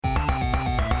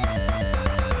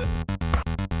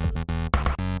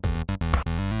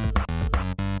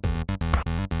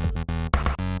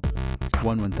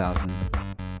1 1,000.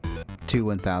 2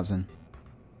 1,000.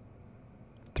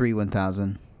 3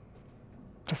 1,000.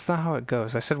 That's not how it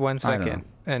goes. I said 1 second,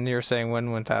 and you're saying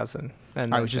 1,000.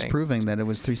 And I was just proving that it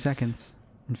was 3 seconds.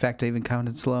 In fact, I even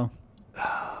counted slow.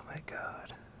 Oh, my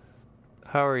God.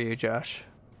 How are you, Josh?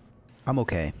 I'm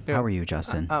okay. Yeah. How are you,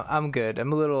 Justin? I'm good.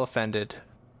 I'm a little offended.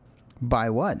 By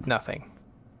what? Nothing.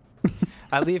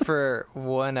 I leave for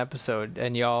one episode,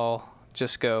 and y'all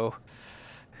just go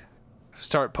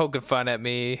start poking fun at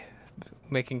me,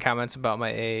 making comments about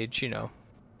my age,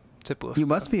 typical You stuff.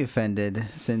 must be offended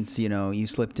since, you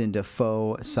slipped into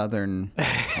faux Southern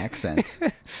accent.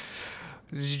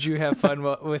 Did you have fun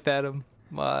with Adam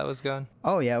while I was gone?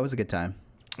 Oh, yeah, it was a good time.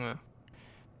 Yeah.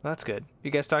 That's good.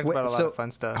 You guys talked about a lot of fun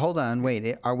stuff. Hold on,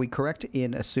 wait. Are we correct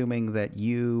in assuming that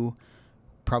you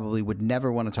probably would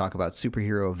never want to talk about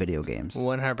superhero video games?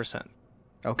 100%.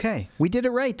 Okay, we did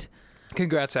it right.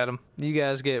 Congrats, Adam. You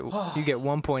guys get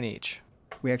 1 point each.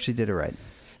 We actually did it right.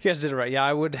 You guys did it right. Yeah,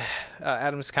 I would.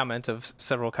 Adam's comment of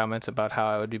several comments about how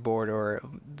I would be bored, or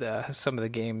some of the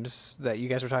games that you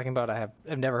guys were talking about, I've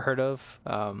never heard of.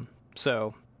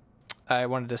 So I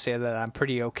wanted to say that I'm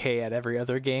pretty okay at every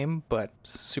other game, but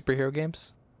superhero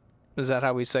games. Is that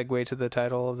how we segue to the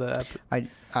title of the episode?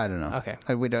 I don't know. Okay.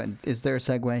 We don't. Is there a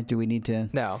segue? Do we need to?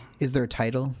 No. Is there a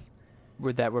title?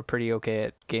 That we're pretty okay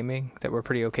at gaming? That we're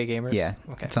pretty okay gamers? Yeah.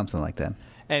 Okay. Something like that.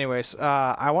 Anyways,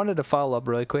 I wanted to follow up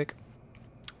really quick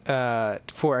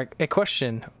for a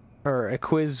question, or a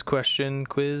quiz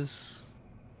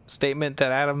statement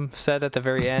that Adam said at the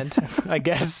very end. I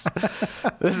guess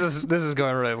this is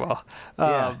going really well.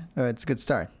 Yeah. It's a good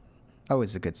start.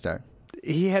 Always a good start.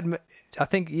 He had, I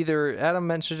think, either Adam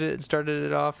mentioned it and started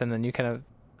it off, and then you kind of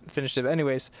finished it. But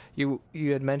anyways, you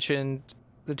had mentioned,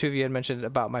 the two of you had mentioned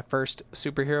about my first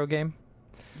superhero game.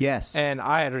 Yes. And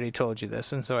I had already told you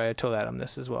this, and so I had told Adam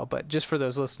this as well. But just for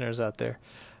those listeners out there,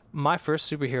 my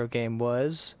first superhero game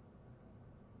was,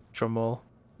 drumroll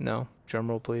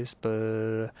please,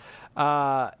 but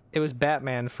it was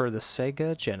Batman for the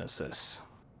Sega Genesis.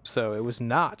 So it was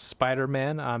not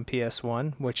Spider-Man on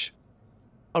PS1, which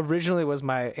originally was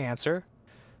my answer,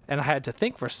 and I had to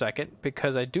think for a second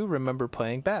because I do remember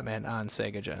playing Batman on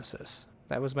Sega Genesis.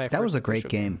 That was my first. That was a great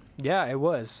game. Yeah, it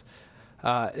was.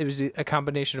 It was a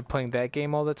combination of playing that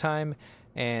game all the time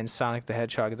and Sonic the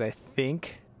Hedgehog. I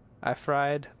think I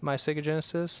fried my Sega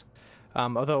Genesis.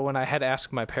 Although when I had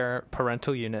asked my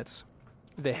parental units,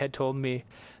 they had told me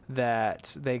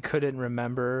that they couldn't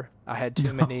remember. I had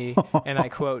too many, and I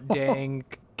quote, dang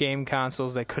game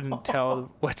consoles. They couldn't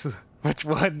tell which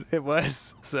one it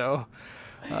was. So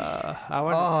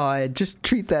I just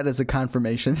treat that as a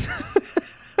confirmation.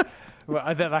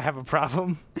 That I have a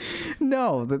problem.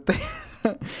 No, that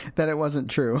it wasn't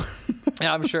true.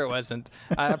 Yeah, I'm sure it wasn't.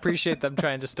 I appreciate them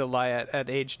trying to still lie at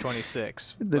age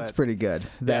 26. That's pretty good.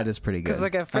 That is pretty good.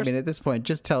 I mean, at this point,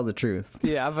 just tell the truth.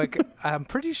 Yeah, I'm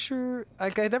pretty sure. I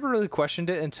never really questioned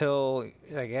it until,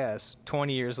 I guess,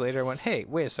 20 years later. I went, hey,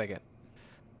 wait a second.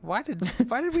 Why did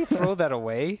we throw that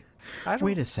away?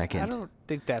 Wait a second. I don't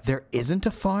think that's... There isn't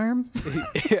a farm?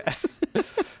 Yes.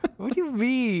 What do you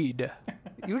mean?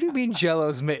 What do you mean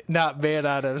Jell-O's not made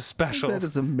out of special? That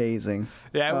is amazing.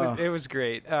 Yeah, it was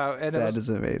great. That is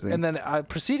amazing. And then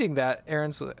preceding that,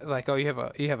 Aaron's like, "Oh, you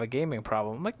have a gaming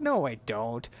problem." I'm like, "No, I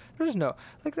don't. There's no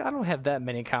I don't have that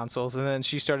many consoles." And then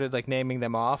she started naming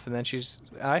them off, and then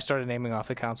I started naming off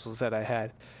the consoles that I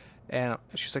had, and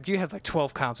she's like, "You have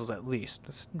 12 consoles at least."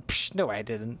 I said, Psh, no, I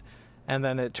didn't. And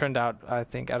then it turned out, I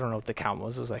don't know what the count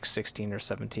was. It was 16 or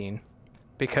 17,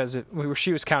 because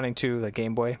she was counting too, the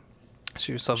Game Boy.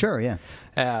 She was sure, yeah.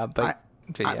 But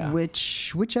yeah.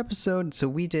 Which episode? So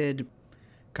we did.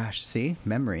 Gosh, see,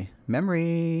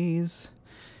 memories.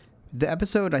 The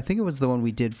episode, I think it was the one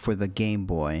we did for the Game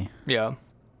Boy. Yeah.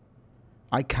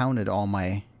 I counted all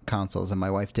my consoles, and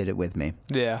my wife did it with me.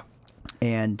 Yeah.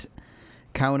 And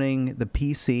counting the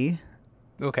PC.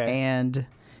 Okay. And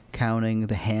counting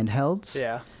the handhelds.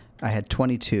 Yeah. I had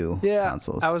 22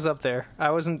 consoles. I was up there. I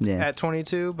wasn't at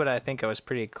 22, but I think I was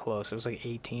pretty close. It was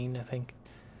 18, I think.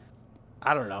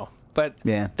 I don't know. But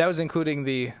that was including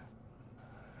the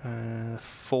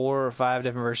 4 or 5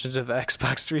 different versions of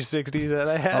Xbox 360 that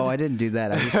I had. Oh, I didn't do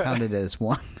that. I just counted it as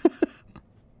one.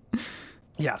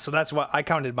 Yeah, so that's why I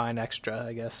counted mine extra,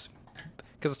 I guess.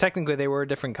 Because technically they were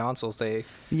different consoles. They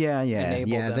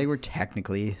They were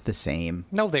technically the same.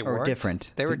 No, they weren't. Or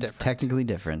different. They were different. Technically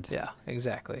different. Yeah,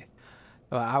 exactly.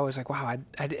 Well, I was like, wow.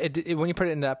 When you put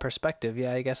it in that perspective,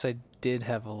 I guess I did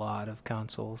have a lot of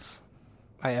consoles.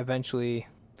 I eventually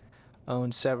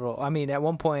owned several. I mean, at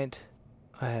one point,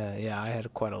 I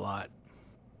had quite a lot.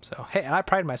 So hey, and I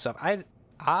pride myself.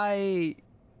 I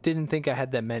didn't think I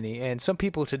had that many. And some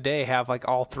people today have like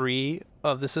all three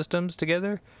of the systems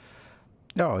together.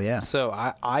 Oh, yeah. So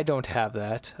I don't have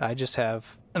that. I just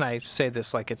have, and I say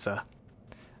this like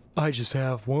I just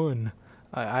have one.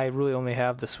 I really only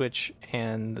have the Switch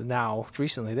and now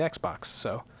recently the Xbox.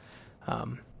 So I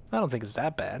don't think it's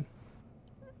that bad.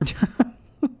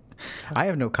 I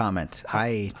have no comment.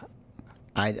 I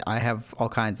have all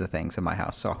kinds of things in my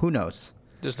house, so who knows?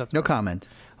 There's nothing. No comment.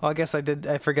 Well, I guess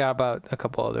I forgot about a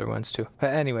couple other ones too.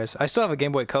 But anyways, I still have a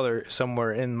Game Boy Color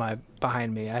somewhere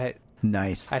behind me.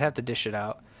 Nice. I'd have to dish it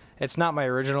out. It's not my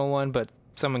original one, but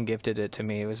someone gifted it to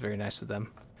me. It was very nice of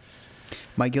them.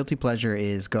 My guilty pleasure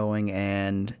is going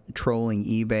and trolling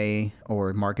eBay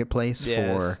or Marketplace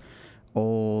for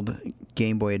old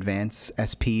Game Boy Advance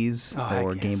SPs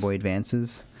or Game Boy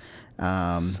Advances.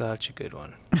 Such a good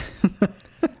one.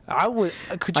 I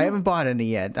haven't bought any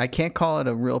yet. I can't call it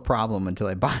a real problem until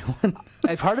I buy one.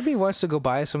 Part of me wants to go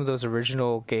buy some of those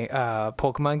original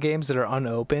Pokemon games that are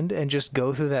unopened and just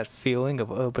go through that feeling of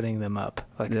opening them up.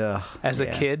 Like as a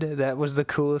kid, that was the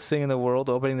coolest thing in the world.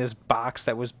 Opening this box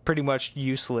that was pretty much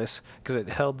useless because it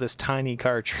held this tiny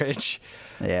cartridge.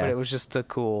 Yeah, but it was just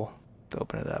cool to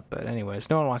open it up. But anyways,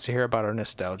 no one wants to hear about our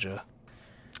nostalgia.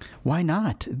 Why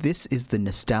not? This is the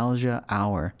Nostalgia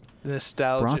Hour.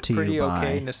 Nostalgia. Brought to pretty you by...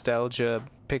 okay nostalgia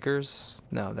pickers.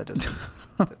 No, that doesn't.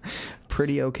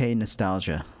 Pretty okay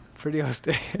nostalgia. Pretty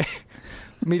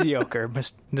mediocre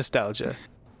nostalgia.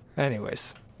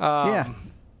 Anyways, yeah.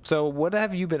 So what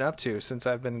have you been up to since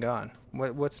I've been gone?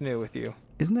 What's new with you?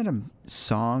 Isn't that a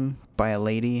song by a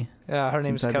lady? Her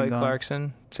name's Kelly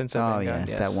Clarkson. Since I've been gone,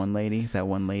 yes. That one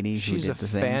lady. She's who did the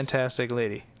things. Fantastic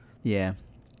lady. Yeah.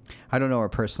 I don't know her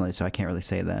personally, so I can't really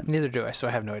say that. Neither do I, so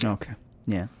I have no idea. Okay.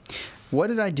 Yeah. What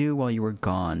did I do while you were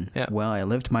gone? Yeah. Well, I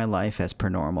lived my life as per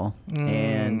normal.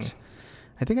 And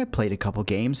I think I played a couple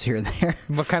games here and there.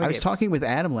 What kind of games? I was talking with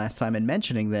Adam last time and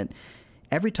mentioning that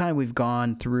every time we've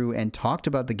gone through and talked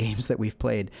about the games that we've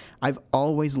played, I've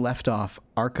always left off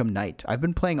Arkham Knight. I've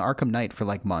been playing Arkham Knight for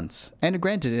like months. And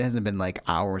granted, it hasn't been like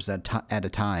hours at a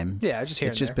time. Yeah, just here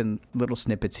It's just been little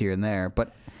snippets here and there.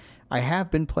 But I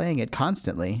have been playing it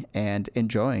constantly and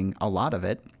enjoying a lot of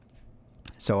it.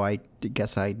 So I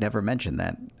guess I never mentioned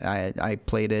that. I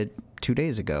played it 2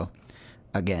 days ago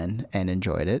again and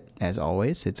enjoyed it, as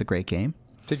always. It's a great game.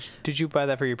 Did you buy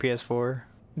that for your PS4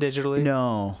 digitally?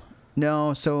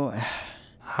 No. So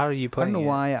how do you play it? I don't know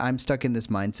why I'm stuck in this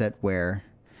mindset where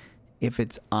if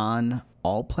it's on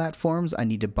all platforms, I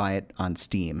need to buy it on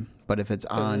Steam. But if it's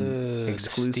on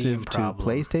exclusive to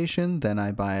PlayStation, then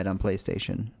I buy it on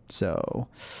PlayStation. So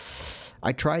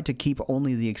I tried to keep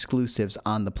only the exclusives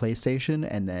on the PlayStation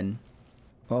and then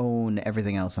own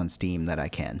everything else on Steam that I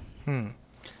can.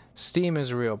 Steam is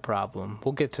a real problem.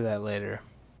 We'll get to that later,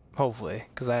 hopefully,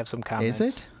 because I have some comments.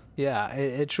 Is it? Yeah,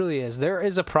 it truly is. There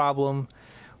is a problem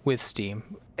with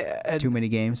Steam. Too many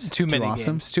games? Too many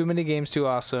awesome? games. Too many games, too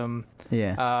awesome.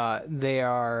 Yeah. They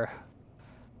are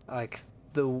like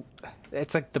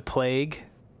it's like the plague.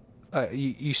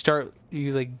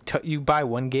 You buy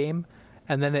one game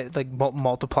and then it like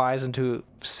multiplies into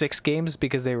 6 games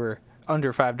because they were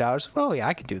under $5. Oh yeah,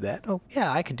 I could do that. Oh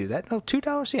yeah, I could do that. Oh,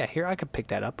 $2. Yeah, here I could pick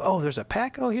that up. Oh, there's a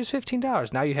pack. Oh, here's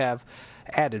 $15. Now you have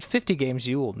added 50 games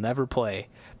you will never play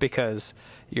because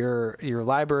your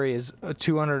library is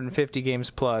 250 games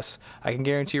plus. I can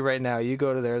guarantee you right now, you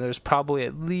go to there's probably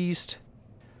at least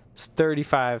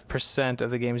 35%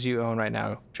 of the games you own right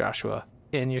now, Joshua,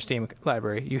 in your Steam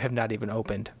library you have not even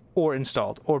opened or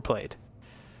installed or played.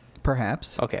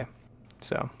 Perhaps. Okay.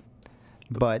 So.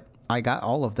 But I got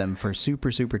all of them for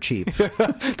super, super cheap.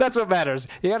 That's what matters.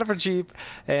 You got it for cheap,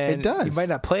 and it does. You might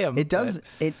not play them. It does.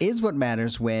 It is what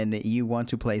matters when you want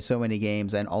to play so many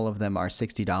games and all of them are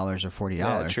 $60 or $40.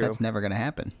 Yeah, true. That's never going to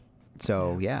happen.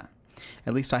 So, yeah.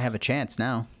 At least I have a chance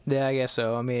now. Yeah, I guess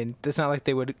so. I mean, it's not like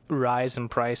they would rise in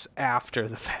price after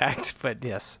the fact, but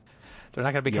yes. They're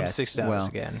not going to become $60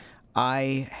 again.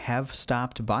 I have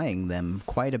stopped buying them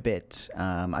quite a bit.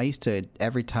 I used to,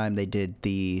 every time they did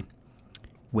the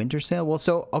winter sale. Well,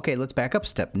 so, okay, let's back up a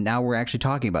step. Now we're actually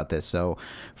talking about this. So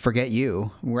forget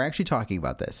you. We're actually talking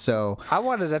about this. So I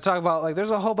wanted to talk about, like,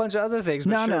 there's a whole bunch of other things,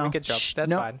 but we could jump.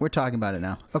 That's fine. We're talking about it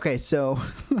now. Okay, so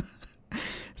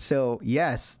so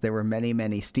yes, there were many,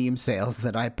 many Steam sales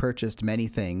that I purchased many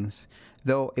things,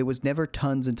 though it was never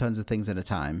tons and tons of things at a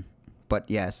time. But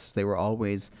yes, they were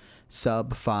always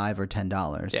sub $5 or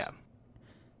 $10. Yeah.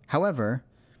 However,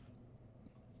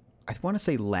 I want to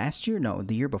say the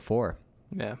year before.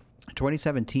 Yeah.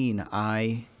 2017,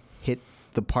 I hit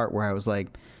the part where I was like,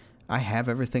 I have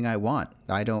everything I want.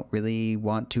 I don't really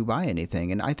want to buy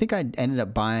anything. And I think I ended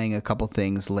up buying a couple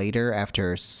things later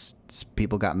after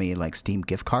people got me like Steam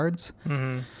gift cards.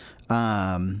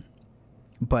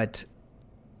 But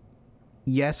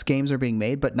yes, games are being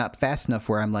made, but not fast enough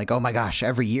where I'm like, oh my gosh,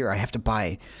 every year I have to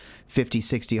buy $50,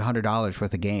 $60, $100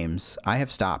 worth of games. I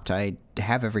have stopped. I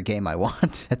have every game I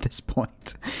want at this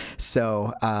point.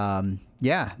 So,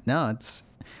 yeah, no,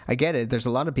 I get it. There's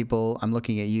a lot of people, I'm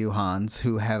looking at you, Hans,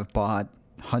 who have bought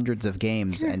hundreds of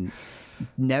games and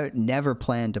never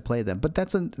planned to play them. But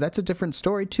that's a different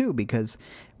story too, because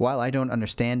while I don't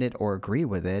understand it or agree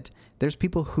with it, there's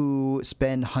people who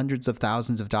spend hundreds of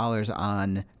thousands of dollars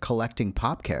on collecting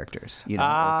pop characters, or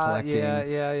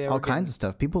collecting all kinds of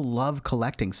stuff. People love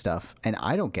collecting stuff, and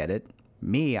I don't get it.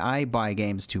 Me, I buy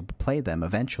games to play them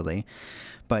eventually,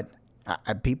 but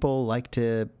people like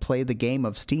to play the game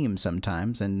of Steam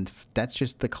sometimes, and that's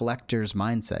just the collector's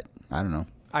mindset. I don't know.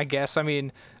 I guess. I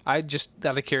mean, I just,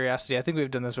 out of curiosity, I think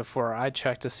we've done this before. I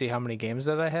checked to see how many games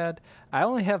that I had. I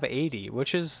only have 80,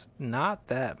 which is not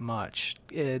that much.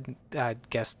 I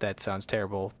guess that sounds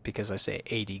terrible because I say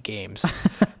 80 games.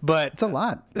 But it's a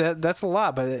lot. That's a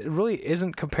lot, but it really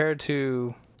isn't compared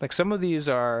to, like, some of these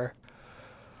are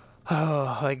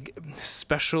like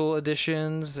special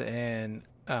editions and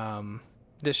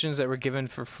editions that were given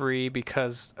for free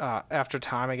because after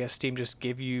time, I guess Steam just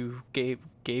gave you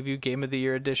Game of the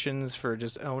Year editions for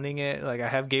just owning it. Like, I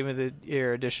have Game of the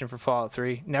Year edition for Fallout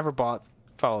 3. Never bought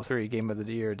Fallout 3 Game of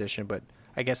the Year edition, but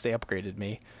I guess they upgraded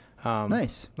me.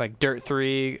 Nice. Like Dirt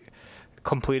 3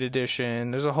 Complete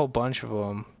Edition. There's a whole bunch of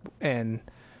them. And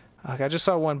like, I just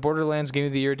saw one, Borderlands Game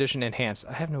of the Year edition Enhanced.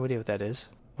 I have no idea what that is.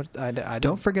 I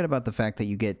don't forget about the fact that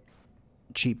you get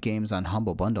cheap games on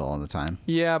Humble Bundle all the time.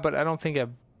 Yeah, but I don't think I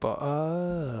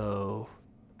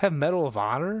have Medal of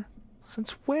Honor?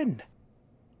 Since when?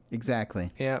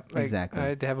 Exactly. Yeah, like,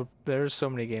 exactly. There's so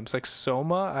many games. Like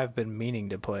Soma, I've been meaning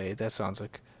to play. That sounds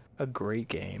like a great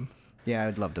game. Yeah,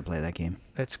 I'd love to play that game.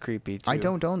 That's creepy too. I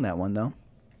don't own that one though.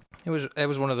 It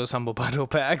was one of those Humble Bundle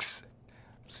packs.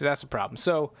 See, that's a problem.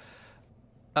 So,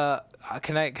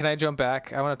 can I jump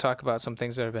back? I want to talk about some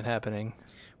things that have been happening.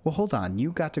 Well, hold on.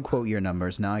 You got to quote your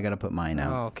numbers. Now I got to put mine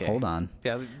out. Oh, okay. Hold on.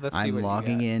 Yeah, let's see. I'm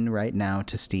logging in right now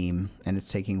to Steam, and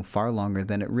it's taking far longer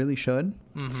than it really should.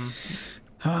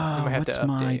 What's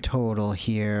my total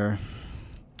here?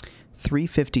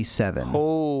 357.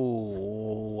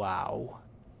 Oh, wow.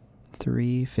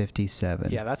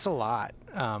 357. Yeah, that's a lot.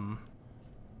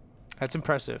 That's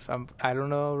impressive. I don't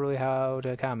know really how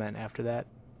to comment after that.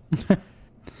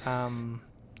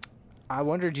 I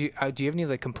wonder, do you have any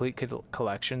like complete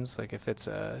collections? Like if it's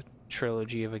a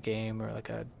trilogy of a game or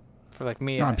like for like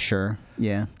me. I'm sure.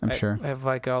 Yeah, I'm sure. I have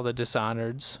like all the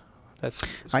Dishonoreds.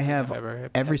 I have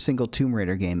every single Tomb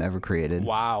Raider game ever created.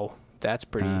 Wow, that's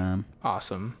pretty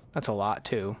awesome. That's a lot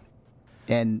too.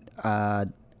 And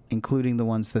including the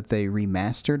ones that they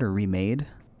remastered or remade.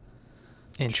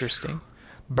 Interesting.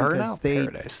 Burnout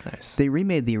Paradise, nice. They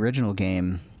remade the original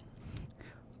game.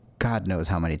 God knows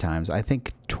how many times. I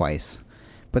think twice.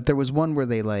 But there was one where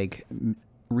they like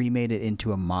remade it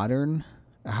into a modern.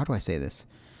 How do I say this?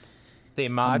 They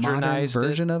modernized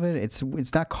version of it.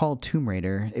 It's not called Tomb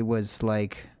Raider. It was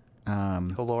like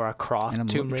Lara Croft.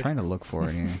 And I'm trying to look for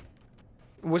it here.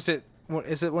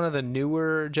 Is it one of the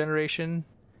newer generation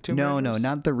Tomb Raiders? No,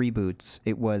 not the reboots.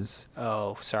 It was.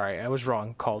 Oh, sorry, I was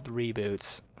wrong. Called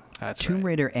reboots. That's Tomb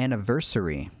Raider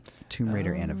Anniversary. Tomb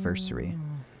Raider Anniversary.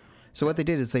 So what they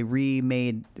did is they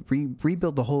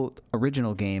rebuilt the whole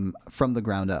original game from the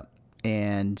ground up.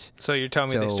 And so you're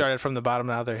telling me they started from the bottom,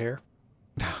 now they're here?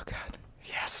 Oh, God.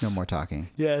 Yes. No more talking.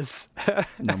 Yes.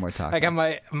 No more talking. I got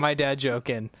my dad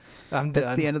joking. I'm That's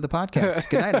done. the end of the podcast.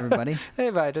 Good night, everybody. Hey,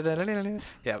 bye.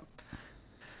 Yep.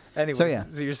 Anyways,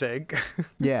 so you're saying.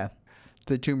 Yeah.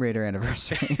 The Tomb Raider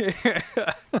Anniversary.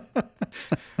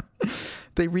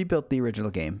 They rebuilt the original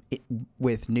game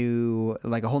with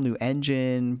a whole new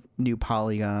engine, new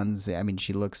polygons. I mean,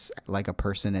 she looks like a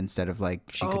person instead of like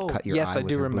she could cut your eye with her Yes, I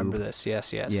do remember boob. this.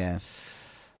 Yes. Yeah.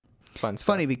 Fun It's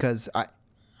stuff. funny because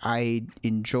I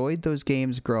enjoyed those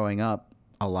games growing up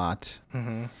a lot.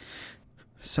 Mm-hmm.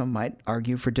 Some might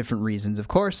argue for different reasons, of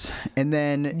course. And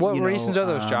then what reasons are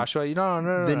those, Joshua? You don't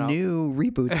know. The new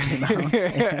reboots came out.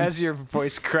 As your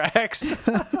voice cracks.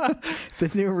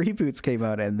 The new reboots came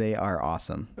out, and they are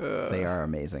awesome. They are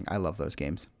amazing. I love those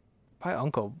games. My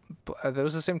uncle, that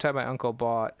was the same time my uncle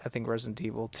bought, I think Resident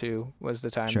Evil 2 was the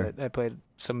time that I played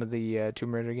some of the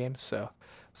Tomb Raider games. So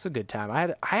it's a good time.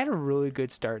 I had a really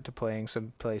good start to playing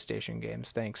some PlayStation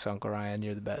games. Thanks, Uncle Ryan.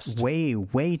 You're the best.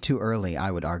 Way too early,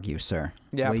 I would argue, sir.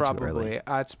 Yeah, way probably. Too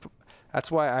early.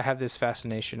 That's why I have this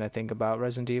fascination, I think, about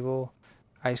Resident Evil.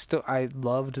 I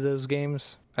loved those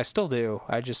games. I still do.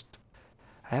 I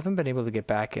haven't been able to get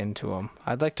back into them.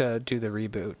 I'd like to do the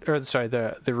reboot, or sorry,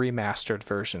 the remastered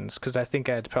versions, because I think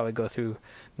I'd probably go through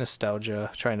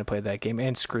nostalgia trying to play that game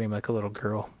and scream like a little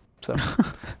girl. So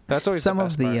that's always some the of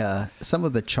best the part. some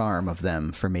of the charm of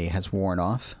them for me has worn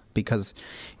off because,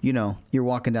 you know, you're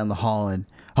walking down the hall and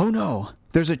oh no,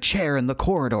 there's a chair in the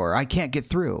corridor. I can't get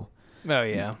through. Oh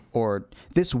yeah. Or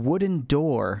this wooden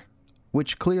door,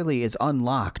 which clearly is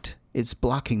unlocked, is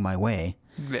blocking my way.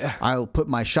 Yeah. I'll put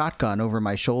my shotgun over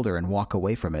my shoulder and walk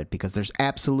away from it because there's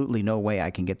absolutely no way I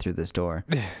can get through this door.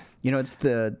 You know, it's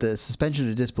the suspension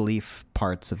of disbelief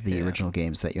parts of the original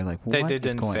games that you're like, what They is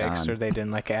didn't going fix on? or they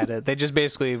didn't like add it. They just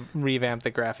basically revamped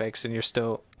the graphics, and you're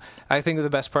still. I think the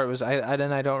best part was I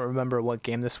don't remember what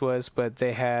game this was, but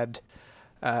they had.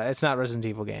 It's not a Resident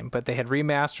Evil game, but they had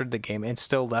remastered the game and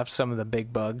still left some of the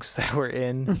big bugs that were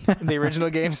in the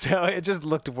original game, so it just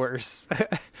looked worse.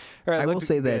 I will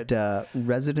say that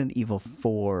Resident Evil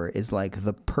 4 is like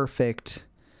the perfect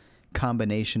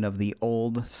combination of the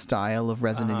old style of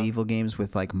Resident Evil games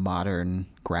with like modern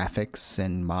graphics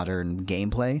and modern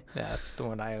gameplay. Yeah, that's the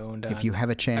one I owned. If you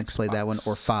have a chance, play that one,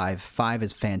 or 5. 5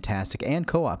 is fantastic, and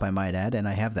co-op, I might add, and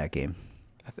I have that game.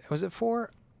 Was it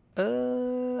 4?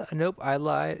 Nope, I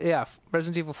lied. Yeah,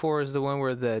 Resident Evil 4 is the one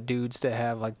where the dudes that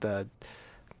have like the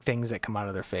things that come out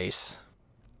of their face.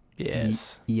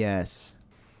 Yes. Yes.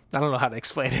 I don't know how to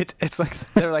explain it. It's like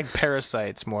they're like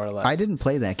parasites, more or less. I didn't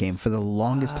play that game for the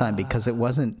longest time because it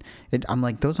wasn't. I'm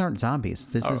like, those aren't zombies.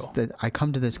 This is I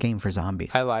come to this game for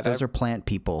zombies. I lied. Those are plant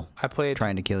people. I played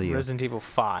trying to kill you. Resident Evil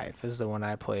 5 is the one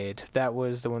I played. That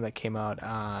was the one that came out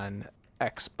on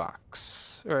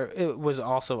Xbox, or it was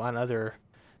also on other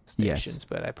stations,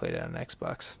 but I played it on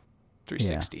Xbox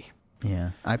 360.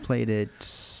 Yeah, I played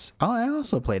it. Oh, I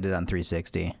also played it on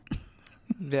 360.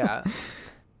 Yeah.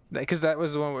 Because that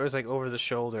was the one where it was like over the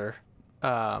shoulder.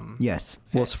 Yes.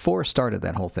 Well, 4 started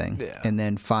that whole thing. Yeah. And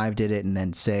then 5 did it, and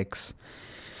then 6.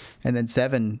 And then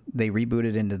 7, they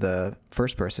rebooted into the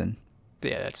first person.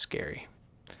 Yeah, that's scary.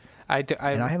 And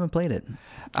I haven't played it.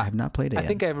 I have not played it yet. I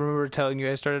think I remember telling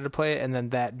you I started to play it, and then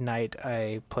that night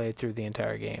I played through the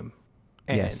entire game.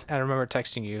 And yes. I remember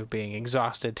texting you being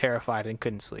exhausted, terrified, and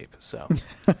couldn't sleep. So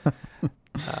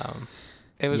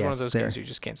it was one of those games you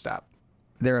just can't stop.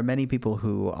 There are many people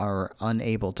who are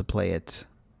unable to play it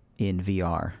in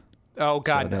VR. Oh,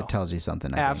 God, so no. that tells you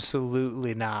something, I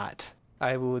Absolutely think. not.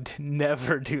 I would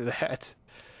never do that.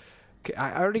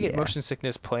 I already get motion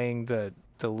sickness playing the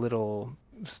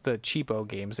cheapo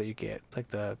games that you get, like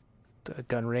the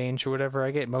gun range or whatever.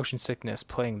 I get motion sickness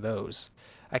playing those.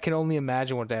 I can only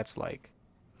imagine what that's like.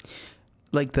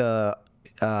 Like the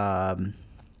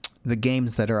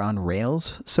games that are on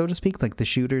rails, so to speak, like the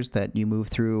shooters that you move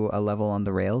through a level on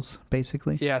the rails,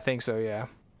 basically. Yeah, I think so. Yeah.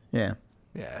 Yeah.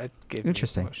 Yeah, it gave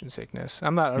Interesting. me motion sickness.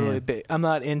 I'm not really big. I'm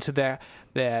not into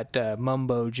that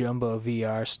mumbo jumbo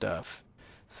VR stuff.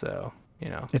 So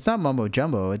it's not mumbo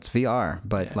jumbo. It's VR,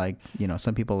 but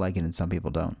some people like it and some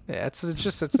people don't. Yeah,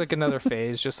 it's like another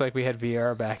phase, just like we had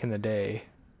VR back in the day.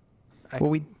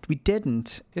 We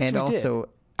didn't, yes, and we also. did.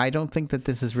 I don't think that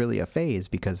this is really a phase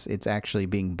because it's actually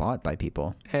being bought by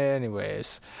people.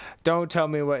 Anyways, don't tell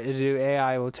me what to do.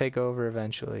 AI will take over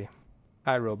eventually.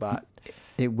 iRobot.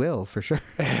 It will, for sure.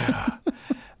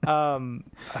 Are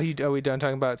we done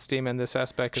talking about Steam and this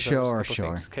aspect? Sure.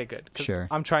 Things. Okay, good. Sure.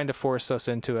 I'm trying to force us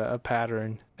into a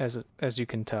pattern, as you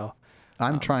can tell.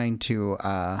 I'm trying to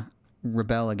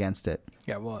rebel against it.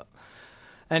 Yeah, well.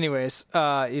 Anyways,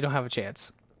 you don't have a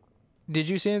chance. Did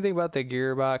you see anything about the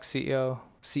Gearbox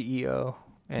CEO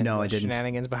and no, I didn't.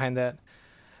 Shenanigans behind that?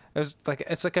 It's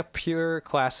like a pure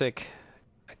classic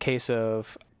case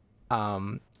of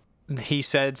he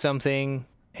said something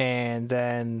and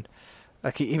then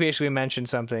like he basically mentioned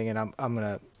something, and I'm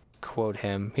gonna quote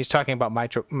him. He's talking about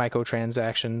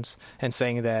microtransactions and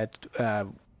saying that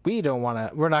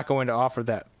we're not going to offer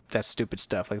that stupid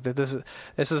stuff. Like this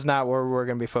is not where we're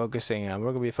going to be focusing on.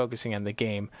 We're going to be focusing on the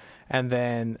game. And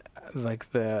then like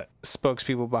the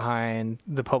spokespeople behind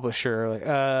the publisher, like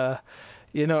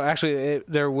actually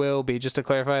there will be, just to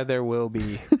clarify, there will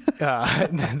be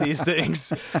these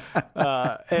things.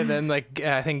 And then like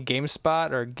I think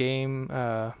GameSpot or Game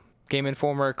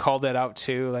Informer called that out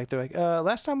too. Like they're like,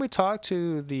 last time we talked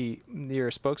to your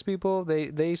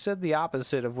spokespeople, they said the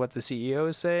opposite of what the CEO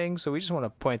is saying. So we just want to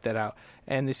point that out.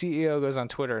 And the CEO goes on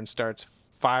Twitter and starts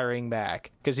firing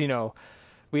back because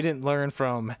we didn't learn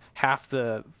from half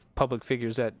the public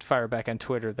figures that fire back on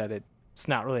Twitter that it's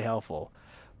not really helpful.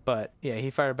 But yeah, he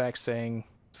fired back saying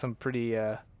some pretty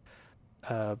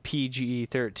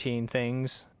PG-13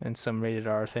 things and some rated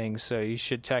R things. So you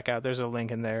should check out. There's a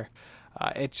link in there.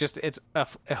 It's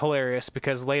hilarious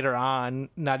because later on,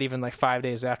 not even like 5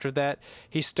 days after that,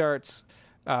 he starts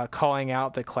calling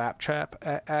out the Claptrap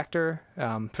actor.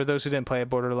 For those who didn't play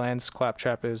Borderlands,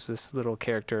 Claptrap is this little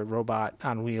character robot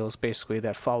on wheels, basically,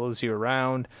 that follows you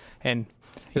around and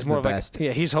is more like,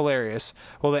 yeah, he's hilarious.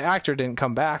 Well, the actor didn't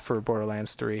come back for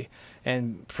Borderlands 3,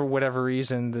 and for whatever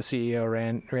reason, the CEO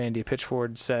Randy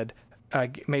Pitchford said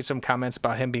made some comments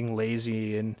about him being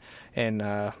lazy and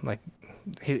like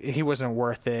he wasn't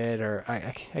worth it, or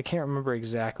I can't remember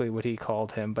exactly what he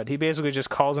called him, but he basically just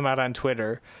calls him out on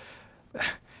Twitter.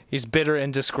 He's bitter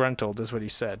and disgruntled, is what he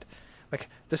said. Like,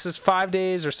 this is 5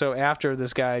 days or so after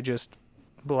this guy just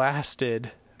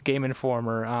blasted Game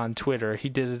Informer on Twitter. He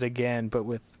did it again, but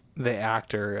with the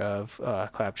actor of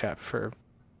Claptrap for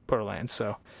Borderlands.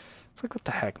 So it's like, what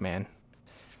the heck, man?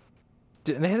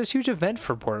 And they had this huge event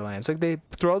for Borderlands. Like, they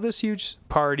throw this huge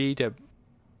party to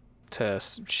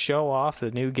show off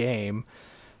the new game.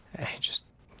 And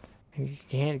you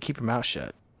can't keep your mouth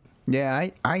shut. Yeah,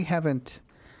 I haven't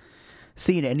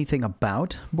seen anything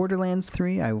about Borderlands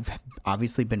 3. I've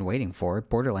obviously been waiting for it.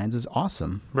 Borderlands is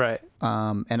awesome. Right.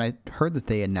 And I heard that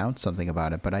they announced something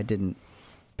about it, but I didn't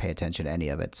pay attention to any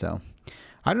of it. So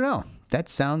I don't know. That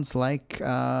sounds like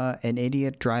an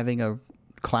idiot driving a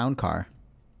clown car.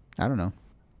 I don't know.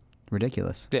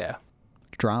 Ridiculous. Yeah.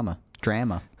 Drama.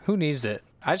 Who needs it?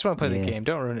 I just want to play the game.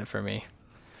 Don't ruin it for me.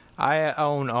 I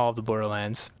own all of the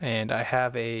Borderlands, and I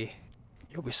have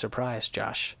you'll be surprised,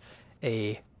 Josh,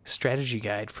 a strategy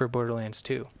guide for Borderlands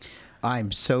 2.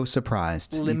 I'm so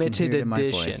surprised. Limited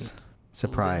edition.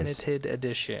 Surprise. Limited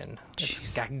edition.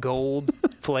 It's got gold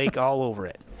flake all over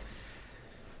it.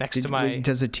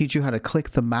 Does it teach you how to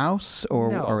click the mouse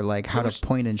or like how to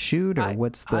point and shoot, or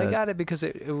what's the... I got it because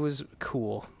it was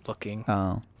cool looking.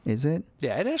 Oh, is it?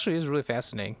 Yeah, it actually is really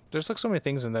fascinating. There's like so many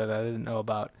things in there that I didn't know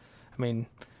about. I mean,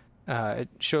 it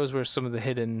shows where some of the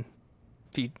hidden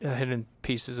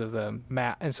pieces of the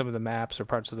map and some of the maps or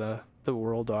parts of the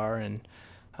world are, and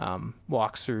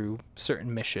walks through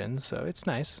certain missions. So it's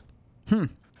nice.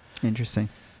 Interesting.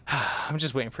 I'm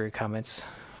just waiting for your comments.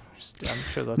 I'm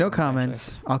sure they'll no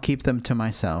comments. I'll keep them to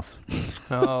myself.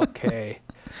 Okay.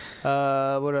 What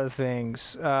other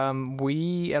things? I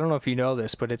don't know if you know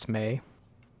this, but it's May.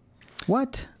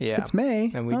 What? Yeah, it's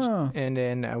May. And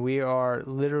then we are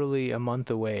literally a month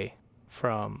away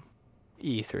from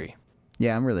E3.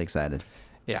 Yeah, I'm really excited.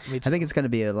 Yeah, me too. I think it's going to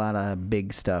be a lot of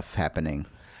big stuff happening.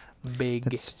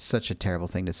 That's such a terrible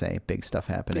thing to say. Big stuff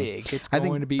happening. Big. It's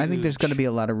going to be. I think there's going to be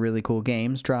a lot of really cool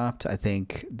games dropped. I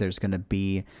think there's going to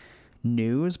be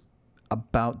news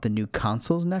about the new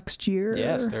consoles next year.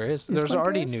 Yes, there is. There's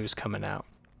already news coming out.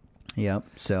 Yep.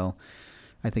 So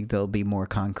I think they'll be more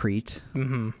concrete.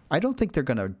 Mm-hmm. I don't think they're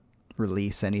going to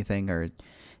release anything or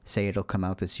say it'll come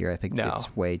out this year. I think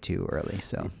it's way too early.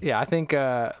 So yeah, I think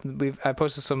I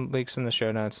posted some links in the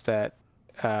show notes that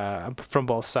from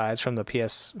both sides, from the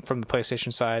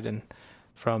PlayStation side and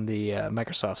from the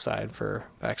Microsoft side for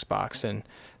Xbox. And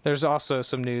there's also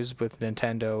some news with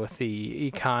Nintendo with the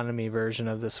economy version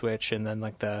of the Switch, and then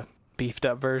like the beefed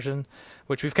up version,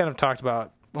 which we've kind of talked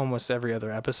about almost every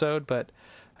other episode. But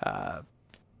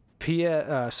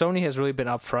Sony has really been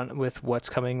upfront with what's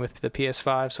coming with the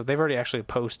PS5, so they've already actually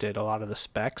posted a lot of the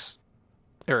specs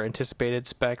or anticipated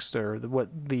specs, or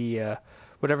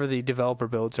whatever the developer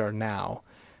builds are now.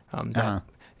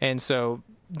 And so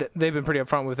they've been pretty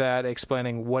upfront with that,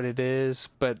 explaining what it is.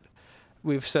 But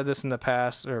we've said this in the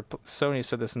past, or Sony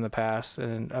said this in the past,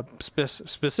 and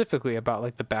specifically about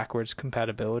like the backwards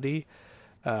compatibility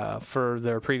for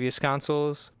their previous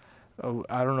consoles.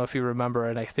 I don't know if you remember,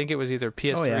 and I think it was either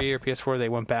PS3 or PS4. They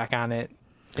went back on it.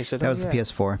 They said that was the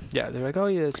PS4. Yeah, they're like, oh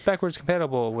yeah, it's backwards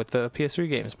compatible with the PS3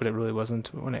 games, but it really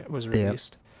wasn't when it was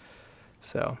released. Yep.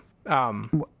 So,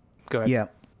 go ahead. Yeah,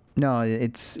 no,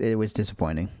 it was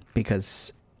disappointing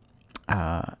because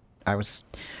I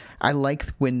like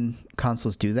when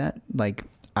consoles do that. Like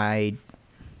the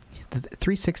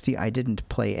 360, I didn't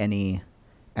play any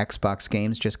Xbox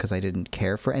games just because I didn't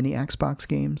care for any Xbox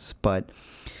games, but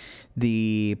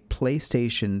the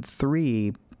PlayStation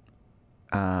 3,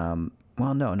 well,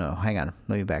 no, hang on.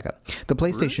 Let me back up. The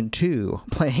PlayStation 2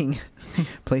 playing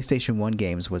PlayStation 1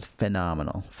 games was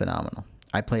phenomenal.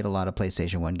 I played a lot of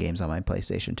PlayStation 1 games on my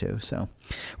PlayStation 2, so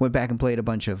went back and played a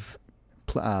bunch of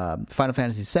Final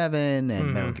Fantasy 7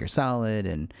 and Metal Gear Solid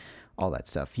and all that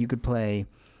stuff. You could play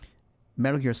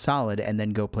Metal Gear Solid and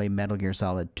then go play Metal Gear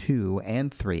Solid 2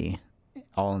 and 3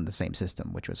 all in the same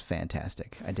system, which was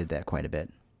fantastic. I did that quite a bit.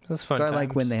 was fun. So I times.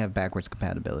 like when they have backwards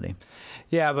compatibility.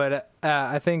 Yeah, but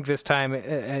I think this time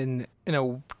in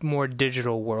a more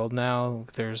digital world now,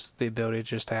 there's the ability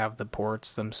just to have the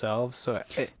ports themselves. So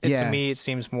to me, it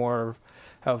seems more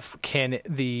of can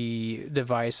the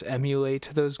device emulate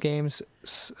those games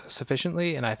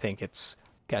sufficiently, and I think it's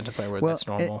gotten to the point where that's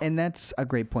normal. And that's a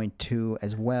great point too,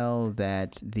 as well.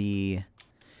 That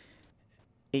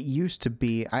it used to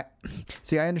be. I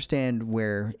understand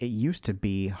where it used to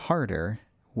be harder,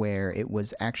 where it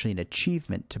was actually an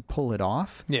achievement to pull it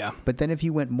off. Yeah. But then if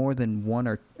you went more than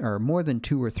one or more than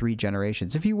 2 or 3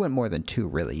 generations, if you went more than 2,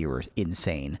 really, you were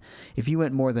insane. If you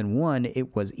went more than 1,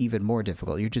 it was even more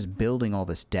difficult. You're just building all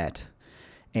this debt.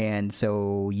 And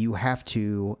so you have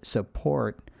to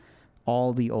support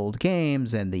all the old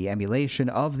games and the emulation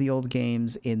of the old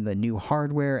games in the new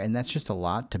hardware, and that's just a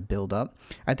lot to build up.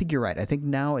 I think you're right. I think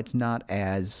now it's not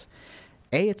as...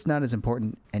 A, it's not as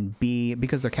important, and B,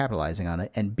 because they're capitalizing on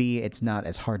it, and B, it's not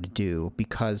as hard to do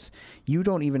because you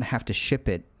don't even have to ship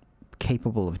it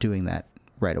capable of doing that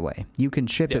right away. You can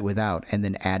ship it without and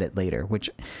then add it later, which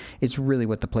is really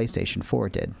what the PlayStation 4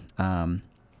 did.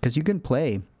 Because you can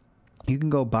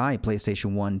go buy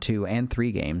PlayStation 1, 2, and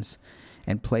 3 games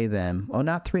and play them. Oh,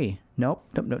 not 3. Nope.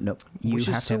 You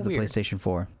have to have the PlayStation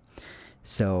 4.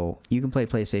 So you can play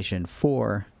PlayStation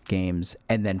 4 games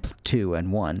and then 2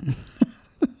 and 1.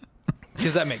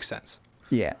 Because that makes sense.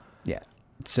 Yeah.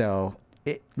 So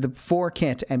the 4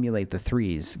 can't emulate the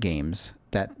 3's games.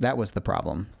 That was the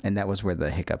problem, and that was where the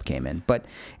hiccup came in. But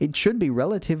it should be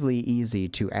relatively easy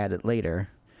to add it later.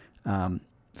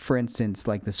 For instance,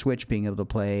 like the Switch being able to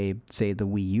play, say, the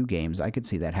Wii U games. I could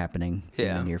see that happening in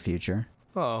the near future.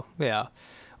 Oh, yeah.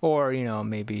 Or,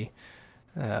 maybe...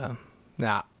 I'm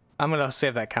going to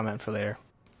save that comment for later.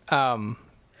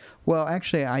 Well,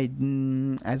 actually,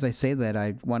 as I say that,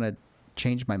 I want to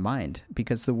change my mind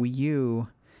because the Wii U,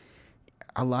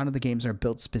 a lot of the games are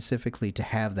built specifically to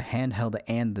have the handheld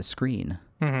and the screen.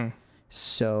 Mm-hmm.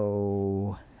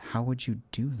 So how would you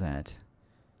do that?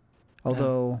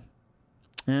 Although,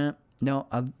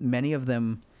 many of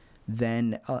them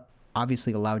then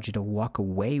obviously allowed you to walk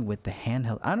away with the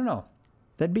handheld. I don't know.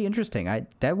 That'd be interesting.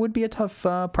 That would be a tough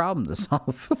problem to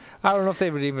solve. I don't know if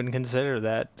they would even consider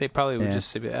that. They probably would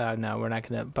just say, no, we're not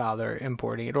going to bother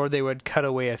importing it. Or they would cut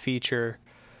away a feature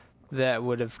that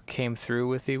would have came through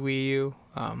with the Wii U,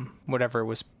 whatever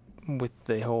was with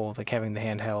the whole, like having the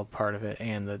handheld part of it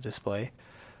and the display.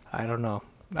 I don't know.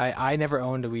 I never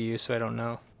owned a Wii U, so I don't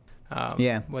know.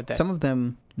 Some of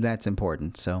them, that's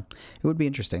important. So it would be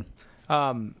interesting.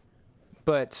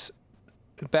 But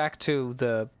back to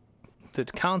the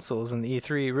consoles and the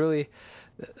E3, really,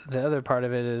 the other part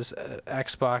of it is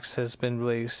Xbox has been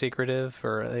really secretive,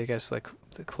 or I guess like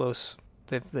the close.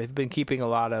 They've been keeping a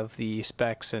lot of the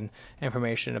specs and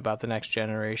information about the next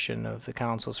generation of the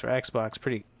consoles for Xbox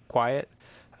pretty quiet,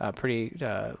 pretty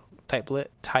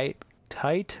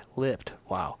tight-lipped.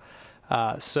 Wow.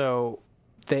 So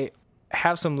they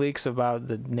have some leaks about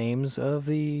the names of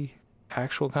the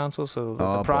actual consoles. So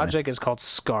the project is called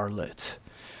Scarlet.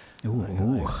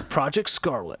 Ooh. Project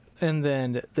Scarlet. And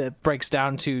then that breaks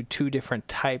down to 2 different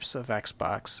types of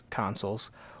Xbox consoles.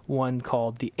 One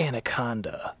called the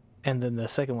Anaconda, and then the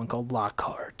second one called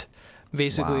Lockhart.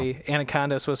 Basically,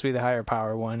 Anaconda is supposed to be the higher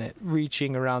power one,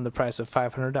 reaching around the price of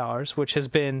 $500, which has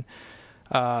been,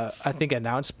 I think,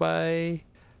 announced by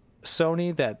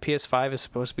Sony that PS5 is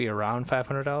supposed to be around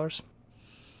 $500,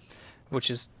 which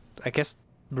is, I guess,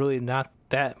 really not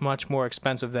that much more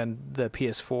expensive than the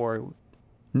PS4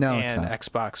 and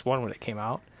Xbox One when it came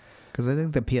out. Because I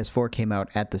think the PS4 came out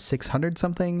at the 600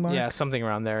 something mark. Yeah, something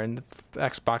around there, and the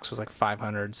Xbox was like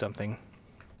 500 something.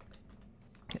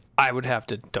 I would have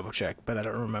to double check, but I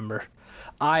don't remember.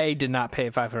 I did not pay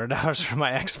 $500 for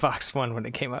my Xbox One when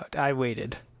it came out. I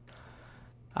waited.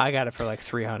 I got it for like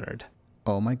 $300.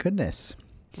 Oh my goodness!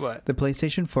 What? The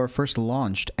PlayStation 4 first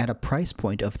launched at a price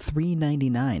point of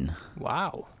 $399.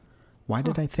 Wow. Why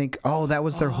did I think? Oh, that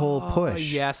was their whole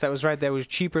push. Yes, that was right. That was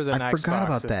cheaper than Xbox. I forgot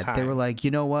about that. Time. They were like,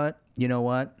 you know what?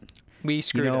 We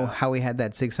screwed up. How we had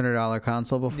that $600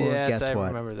 console before? Yes, Guess I what?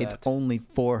 remember that. It's only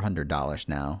 $400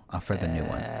 now for the new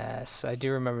one. Yes, I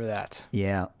do remember that.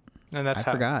 Yeah, and I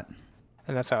forgot.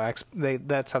 And that's how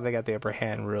that's how they got the upper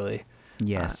hand, really.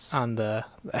 Yes, on the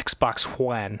Xbox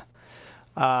One.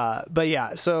 But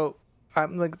yeah, so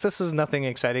I'm like, this is nothing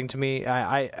exciting to me.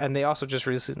 And they also just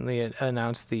recently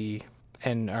announced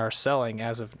and are selling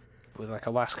as of like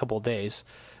the last couple of days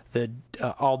the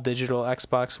all digital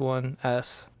Xbox One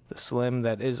S, the Slim,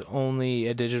 that is only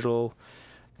a digital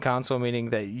console, meaning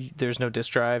that there's no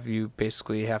disk drive. You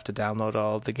basically have to download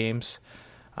all of the games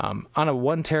on a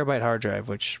 1 terabyte hard drive,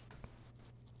 which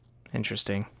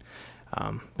Interesting.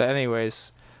 But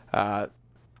anyways,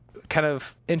 kind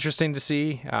of interesting to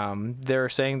see. They're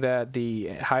saying that the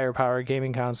higher power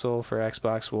gaming console for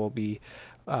Xbox will be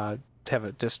have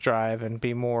a disk drive and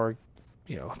be more,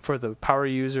 for the power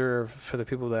user, for the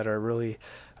people that are really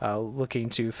looking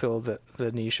to fill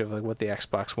the niche of like what the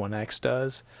Xbox One X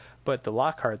does. But the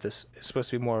Lockhart, this is supposed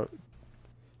to be more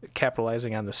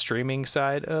capitalizing on the streaming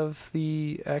side of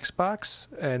the Xbox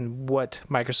and what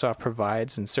Microsoft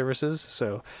provides and services.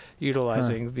 So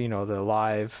utilizing, the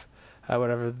live,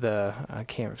 whatever I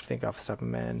can't think off the top of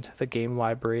my head, the game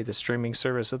library, the streaming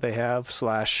service that they have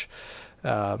 /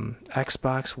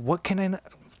 Xbox. What can I,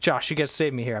 Josh, you got to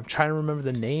save me here. I'm trying to remember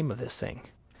the name of this thing.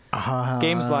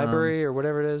 Games library or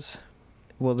whatever it is.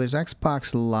 Well, there's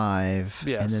Xbox Live,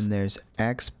 yes, and then there's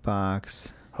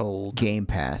Xbox Game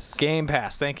Pass. Game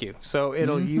Pass, thank you. So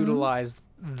it'll utilize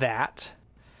that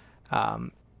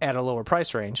at a lower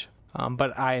price range.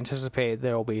 But I anticipate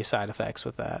there will be side effects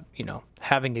with that.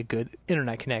 Having a good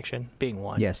internet connection being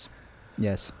one. Yes.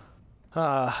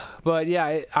 But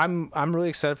yeah, I'm really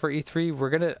excited for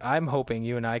E3. I'm hoping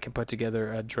you and I can put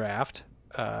together a draft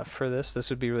for this.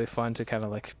 This would be really fun to kind of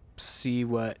like see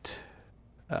what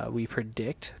we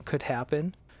predict could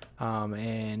happen,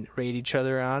 and rate each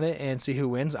other on it and see who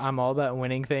wins. I'm all about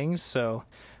winning things, so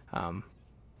I'm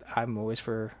always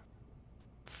for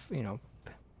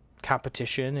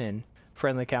competition and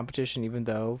friendly competition, even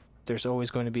though there's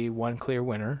always going to be one clear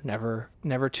winner,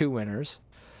 never two winners.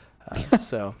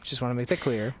 So just want to make that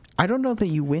clear. I don't know that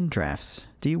you win drafts.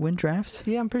 Do you win drafts?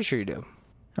 Yeah, I'm pretty sure you do.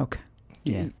 Okay.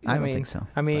 Yeah, I don't think so.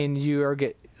 I mean, you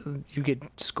get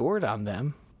scored on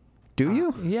them. Do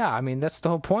you? Yeah, I mean, that's the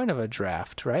whole point of a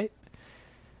draft, right?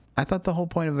 I thought the whole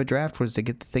point of a draft was to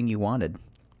get the thing you wanted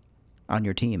on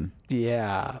your team.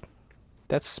 Yeah.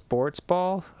 That's sports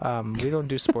ball. We don't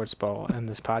do sports ball in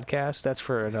this podcast. That's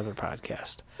for another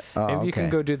podcast. Oh, maybe you can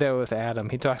go do that with Adam.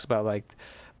 He talks about like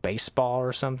baseball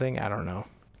or something. I don't know.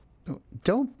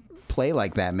 Don't play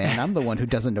like that, man. I'm the one who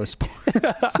doesn't know sports.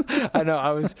 I know.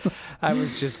 I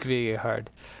was just being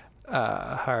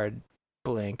a hard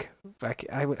blank.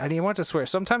 I didn't want to swear.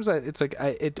 Sometimes it's like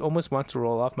it almost wants to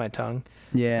roll off my tongue.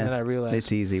 Yeah. And then I realize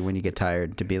it's easy when you get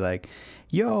tired to be like,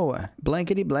 yo,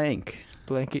 blankety blank.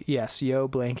 Yes, yo,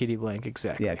 blankety blank,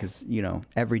 exactly. Yeah, because,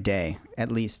 every day,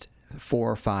 at least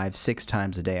 4 or 5, 6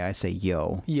 times a day, I say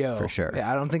yo. For sure.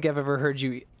 Yeah, I don't think I've ever heard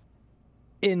you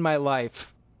in my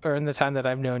life or in the time that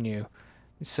I've known you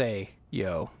say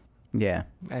yo. Yeah.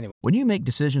 Anyway. When you make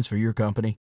decisions for your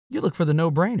company, you look for the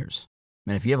no-brainers.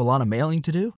 And if you have a lot of mailing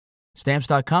to do,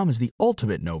 Stamps.com is the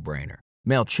ultimate no-brainer.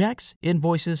 Mail checks,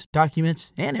 invoices,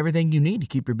 documents, and everything you need to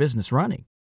keep your business running.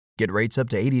 Get rates up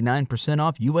to 89%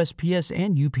 off USPS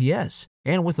and UPS.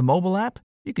 And with the mobile app,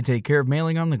 you can take care of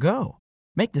mailing on the go.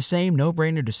 Make the same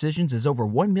no-brainer decisions as over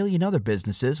 1 million other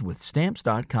businesses with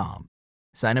Stamps.com.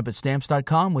 Sign up at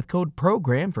Stamps.com with code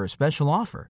PROGRAM for a special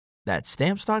offer. That's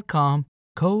Stamps.com,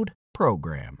 code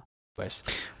PROGRAM.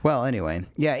 Well, anyway,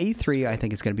 yeah, E3 I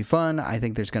think is going to be fun. I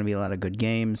think there's going to be a lot of good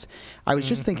games. I was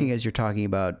just thinking as you're talking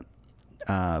about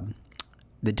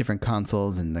the different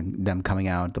consoles and them coming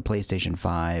out, the PlayStation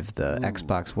 5, the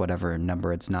Xbox, whatever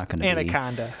number it's not going to be.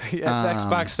 Anaconda.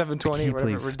 Xbox 720,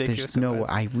 whatever ridiculous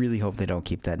I really hope they don't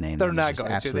keep that name. They're not going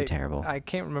to. Absolutely terrible. I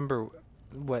can't remember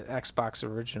what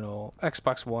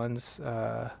Xbox One's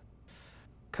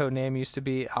code name used to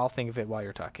be. I'll think of it while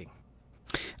you're talking.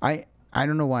 I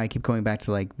don't know why I keep going back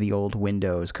to like the old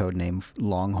Windows code name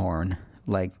Longhorn.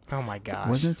 Like, oh my gosh,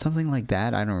 wasn't it something like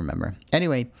that? I don't remember.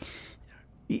 Anyway,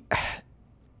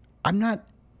 I'm going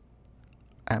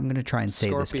to try and say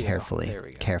this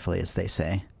carefully, as they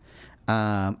say.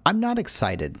 I'm not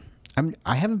excited.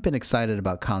 I haven't been excited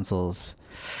about consoles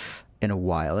in a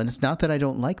while, and it's not that I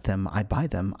don't like them. I buy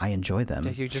them. I enjoy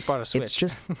them. You just bought a Switch. It's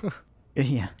just,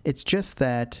 yeah. It's just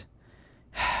that.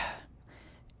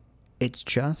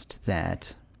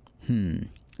 And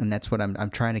that's what I'm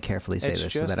trying to carefully say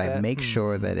this so that I make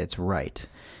sure that it's right.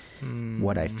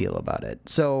 What I feel about it.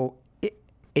 So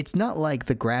it's not like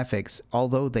the graphics,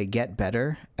 although they get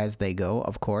better as they go,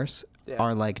 of course,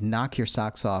 are like knock your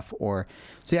socks off. Or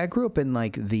see, I grew up in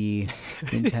like the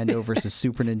Nintendo versus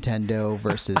Super Nintendo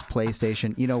versus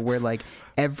PlayStation, where like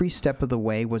every step of the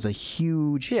way was a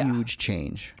huge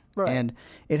change. Right. And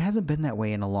it hasn't been that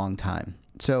way in a long time.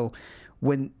 So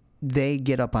when they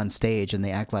get up on stage and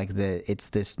they act like it's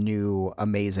this new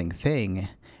amazing thing,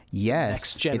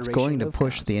 yes, it's going to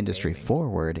push the industry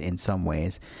forward in some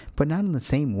ways, but not in the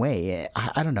same way.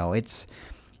 I don't know.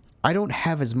 I don't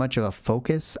have as much of a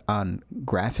focus on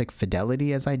graphic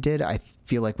fidelity as I did. I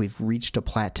feel like we've reached a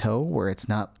plateau where it's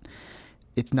not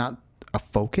a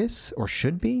focus, or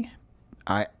should be,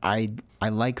 I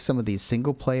like some of these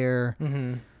single player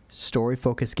story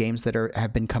focused games that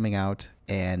have been coming out,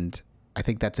 and I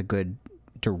think that's a good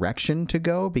direction to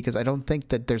go, because I don't think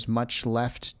that there's much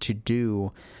left to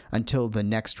do until the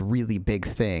next really big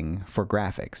thing for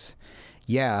graphics.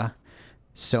 Yeah,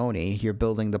 Sony, you're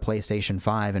building the PlayStation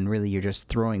 5 and really you're just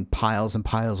throwing piles and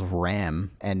piles of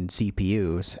RAM and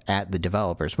CPUs at the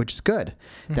developers, which is good.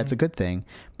 That's a good thing.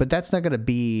 But that's not going to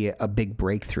be a big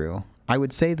breakthrough. I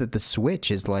would say that the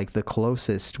Switch is like the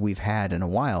closest we've had in a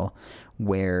while,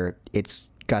 where it's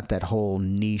got that whole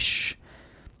niche,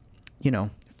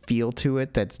 feel to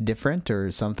it that's different,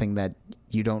 or something that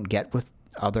you don't get with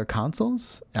other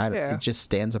consoles. It just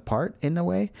stands apart in a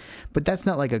way, but that's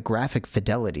not like a graphic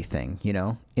fidelity thing,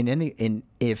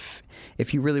 if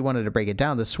you really wanted to break it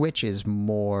down, the Switch is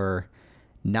more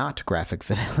not graphic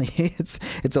fidelity.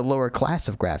 It's a lower class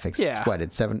of graphics. Yeah, what,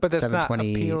 it's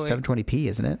 720p,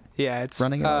 isn't it? Yeah, it's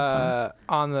running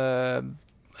on the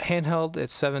handheld.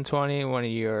 It's 720. One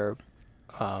of your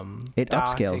it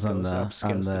upscales on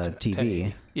the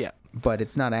TV. Yeah. But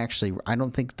it's not actually, I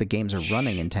don't think the games are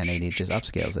running in 1080, it just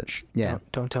upscales it. Yeah.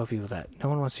 Don't tell people that. No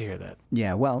one wants to hear that.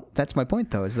 Yeah, well, that's my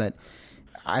point, though, is that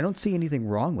I don't see anything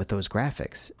wrong with those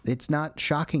graphics. It's not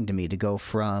shocking to me to go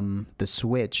from the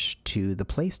Switch to the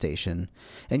PlayStation.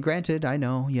 And granted, I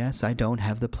know, yes, I don't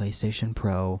have the PlayStation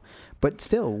Pro, but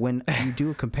still, when you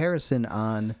do a comparison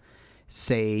on,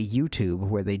 say, YouTube,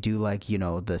 where they do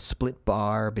the split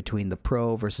bar between the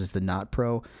Pro versus the not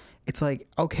Pro, it's like,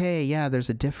 okay, yeah,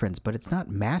 there's a difference, but it's not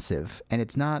massive, and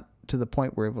it's not to the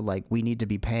point where we need to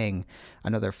be paying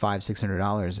another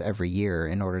 $500-$600 every year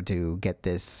in order to get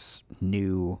this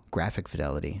new graphic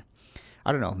fidelity.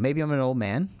 I don't know, maybe I'm an old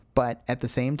man, but at the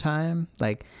same time,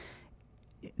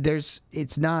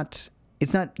 it's not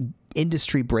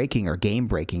industry breaking or game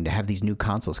breaking to have these new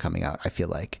consoles coming out, I feel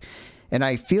like. And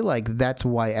I feel like that's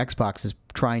why Xbox is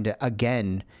trying to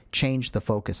again change the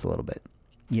focus a little bit.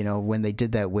 When they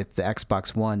did that with the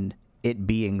Xbox One, it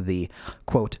being the,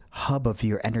 quote, hub of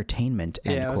your entertainment,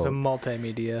 end Yeah, it was quote. A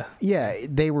multimedia. Yeah,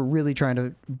 they were really trying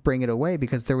to bring it away,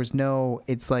 because there was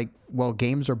it's like, well,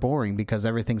 games are boring because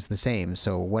everything's the same,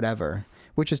 so whatever.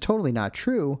 Which is totally not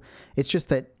true. It's just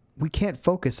that we can't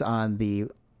focus on the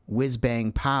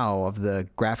whiz-bang-pow of the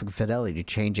graphic fidelity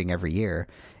changing every year.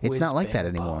 It's not like that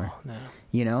anymore.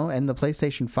 No. And the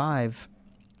PlayStation 5,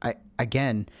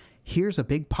 here's a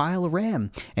big pile of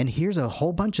RAM, and here's a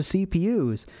whole bunch of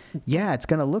CPUs. Yeah, it's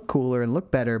going to look cooler and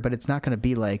look better, but it's not going to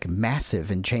be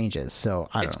massive in changes. So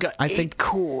I don't know. It's got 8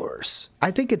 cores. I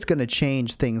think it's going to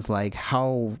change things like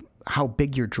how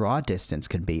big your draw distance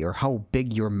can be, or how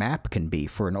big your map can be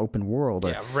for an open world.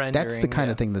 That's the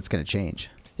kind of thing that's going to change.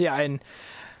 Yeah, and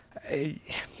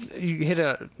you hit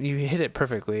it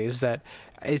perfectly. Is that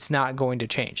it's not going to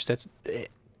change.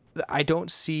 I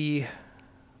don't see.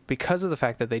 Because of the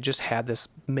fact that they just had this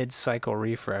mid-cycle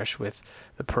refresh with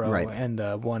the Pro and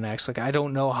the One X, I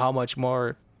don't know how much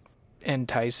more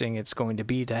enticing it's going to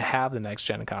be to have the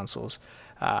next-gen consoles.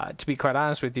 To be quite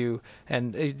honest with you,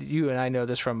 and you and I know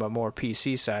this from a more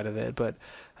PC side of it, but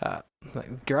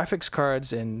graphics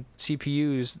cards and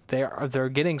CPUs,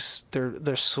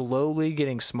 they're slowly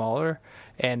getting smaller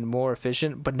and more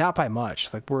efficient, but not by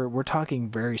much. We're talking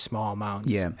very small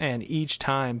amounts. Yeah. And each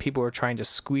time people are trying to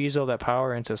squeeze all that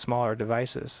power into smaller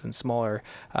devices and smaller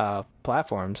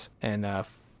platforms and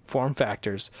form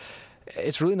factors.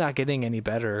 It's really not getting any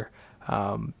better.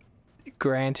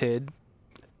 Granted,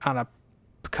 on a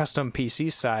custom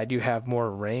PC side, you have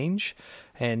more range,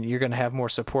 and you're going to have more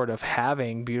support of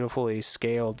having beautifully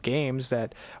scaled games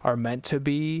that are meant to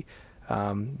be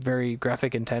very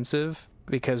graphic intensive,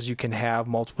 because you can have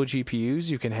multiple GPUs,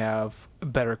 you can have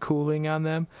better cooling on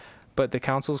them, but the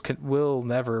consoles will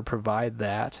never provide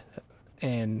that,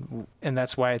 and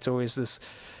that's why it's always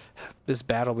this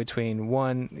battle between,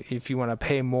 one, if you want to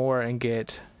pay more and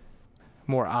get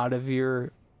more out of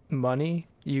your money,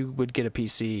 you would get a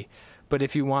PC. But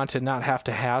if you want to not have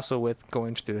to hassle with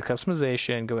going through the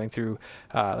customization, going through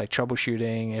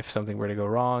troubleshooting if something were to go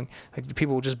wrong,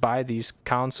 people will just buy these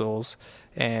consoles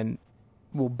and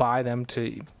will buy them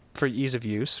for ease of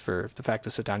use, for the fact to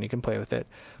sit down, you can play with it,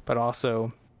 but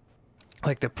also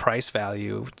the price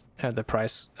value, the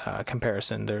price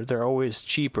comparison. They're always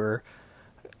cheaper,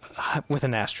 with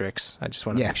an asterisk. I just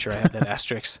want to make sure I have that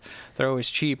asterisk. They're always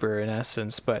cheaper in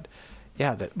essence, but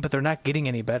but they're not getting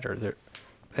any better.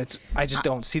 I just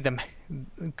don't see them.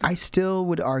 I still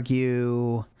would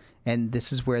argue, and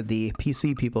this is where the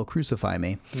PC people crucify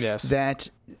me. Yes. That,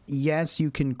 yes,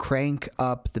 you can crank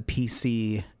up the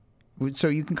PC, so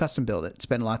you can custom build it,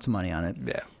 spend lots of money on it.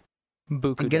 Yeah.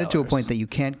 And get it to a point that you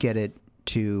can't get it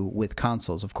to with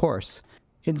consoles, of course.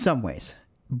 in some ways.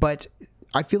 But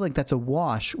I feel like that's a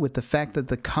wash with the fact that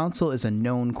the console is a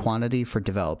known quantity for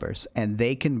developers, and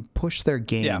they can push their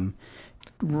game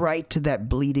right to that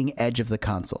bleeding edge of the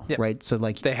console, right? So,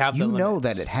 like, they have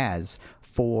that it has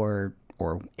 4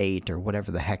 or 8 or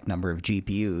whatever the heck number of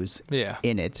GPUs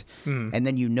in it, and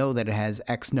then you know that it has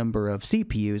X number of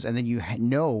CPUs, and then you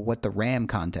know what the RAM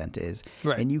content is,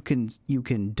 and you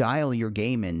can dial your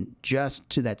game in just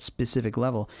to that specific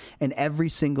level, and every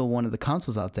single one of the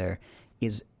consoles out there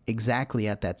is exactly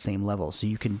at that same level, so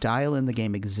you can dial in the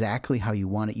game exactly how you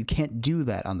want it. You can't do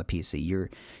that on the PC.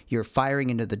 You're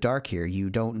firing into the dark here. You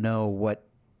don't know what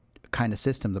kind of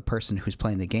system the person who's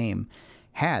playing the game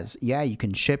has. Yeah, you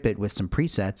can ship it with some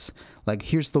presets, like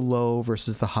here's the low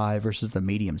versus the high versus the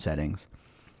medium settings,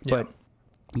 but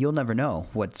you'll never know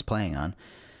what it's playing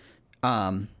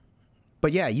on.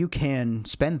 But yeah, you can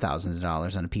spend thousands of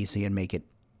dollars on a PC and make it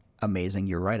amazing.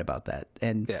 You're right about that.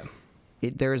 And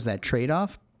there is that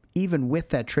trade-off. Even with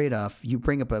that trade-off, you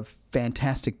bring up a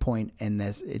fantastic point, and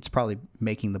it's probably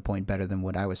making the point better than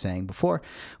what I was saying before,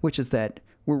 which is that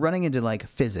we're running into like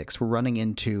physics. We're running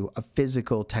into a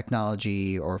physical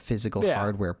technology or physical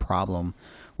hardware problem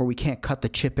where we can't cut the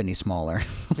chip any smaller.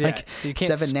 Like you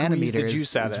can't 7 nanometers the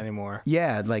juice out anymore.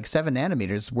 Yeah, like 7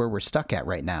 nanometers where we're stuck at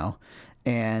right now,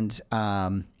 and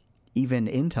even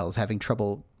Intel's having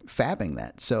trouble fabbing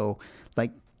that. So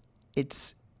like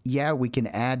we can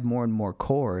add more and more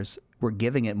cores. We're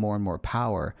giving it more and more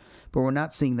power, but we're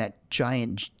not seeing that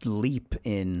giant leap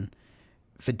in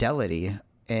fidelity,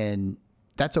 and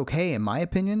that's okay in my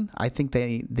opinion. I think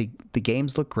the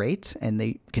games look great, and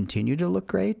they continue to look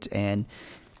great, and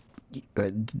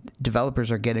developers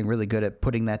are getting really good at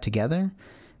putting that together.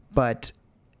 But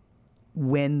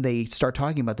when they start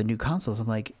talking about the new consoles, I'm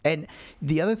like, and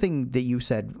the other thing that you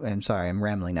said, I'm sorry, I'm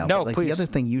rambling now. No, but like please. The other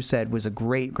thing you said was a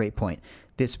great point.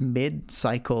 This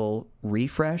mid-cycle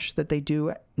refresh that they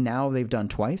do now, they've done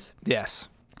twice. Yes.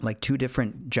 Like 2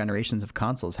 different generations of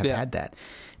consoles have had that.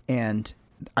 And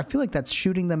I feel like that's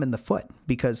shooting them in the foot,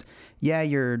 because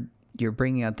you're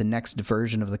bringing out the next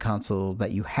version of the console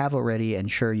that you have already,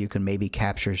 and sure, you can maybe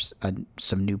capture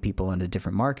some new people in a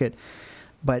different market,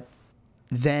 but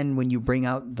then when you bring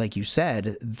out, like you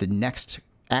said, the next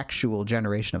actual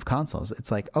generation of consoles,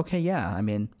 it's like, okay, I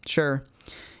mean, sure,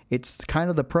 it's kind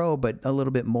of the Pro, but a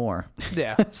little bit more.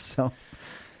 Yeah. So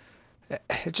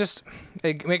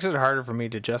it makes it harder for me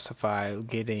to justify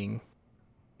getting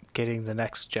the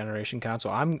next generation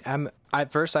console. I'm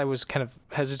at first I was kind of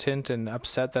hesitant and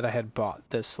upset that I had bought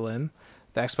the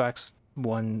Xbox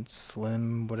One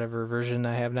Slim, whatever version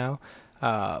I have now.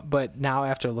 But now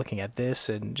after looking at this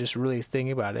and just really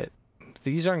thinking about it,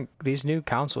 these new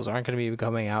consoles aren't going to be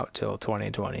coming out till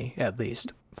 2020 at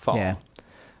least, fall. Yeah.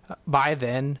 By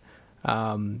then,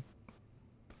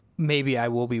 maybe I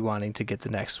will be wanting to get the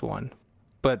next one,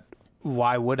 but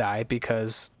why would I?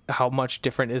 Because how much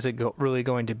different is it really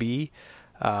going to be?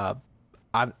 I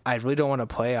really don't want to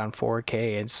play on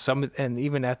 4K, and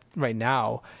even at right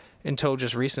now, until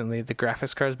just recently, the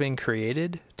graphics cards being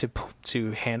created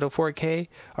to handle 4K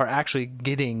are actually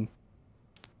getting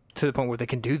to the point where they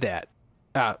can do that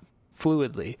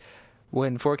fluidly.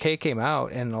 When 4K came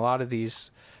out, and a lot of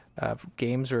these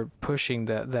games were pushing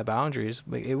the boundaries,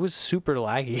 it was super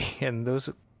laggy, and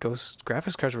those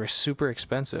graphics cards were super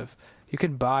expensive. You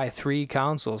could buy 3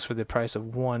 consoles for the price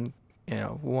of one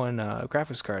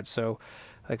graphics card. So,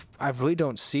 like, I really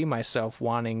don't see myself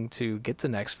wanting to get the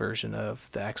next version of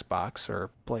the Xbox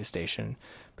or PlayStation,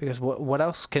 because what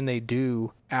else can they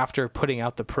do after putting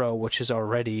out the Pro, which is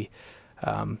already,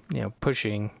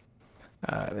 pushing,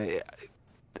 like,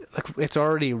 it's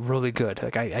already really good.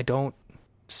 Like, I don't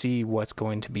see what's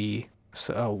going to be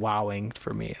so wowing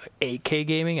for me. Like 8K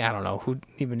gaming, I don't know who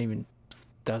even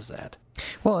does that.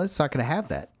 Well, it's not going to have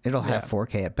that. It'll have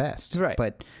 4K at best. Right.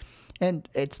 And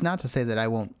it's not to say that I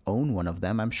won't own one of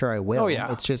them. I'm sure I will. Oh, yeah.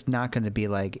 It's just not going to be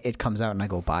like it comes out and I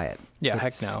go buy it. Yeah,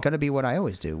 it's heck no. It's going to be what I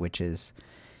always do, which is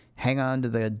hang on to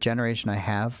the generation I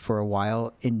have for a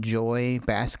while, enjoy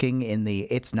basking in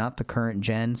it's not the current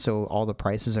gen, so all the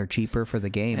prices are cheaper for the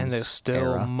games. And they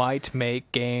still might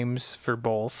make games for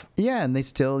both. Yeah, and they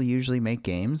still usually make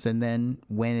games, and then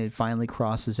when it finally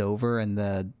crosses over and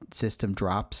the system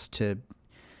drops to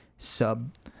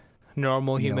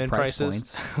normal human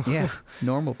prices. Yeah,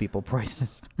 normal people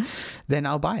prices. Then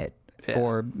I'll buy it. Yeah.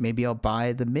 Or maybe I'll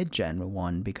buy the mid-gen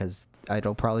one because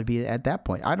it'll probably be at that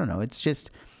point. I don't know. It's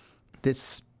just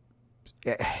this...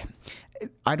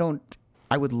 I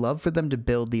would love for them to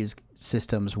build these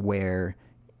systems where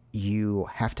you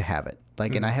have to have it.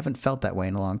 Like, and I haven't felt that way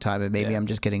in a long time, and maybe I'm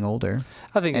just getting older.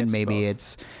 I think and maybe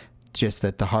it's just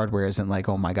that the hardware isn't like,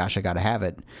 oh my gosh, I got to have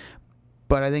it.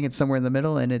 But I think it's somewhere in the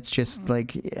middle, and it's just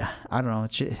like, I don't know,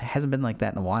 it hasn't been like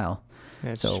that in a while.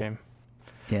 Yeah, it's a shame.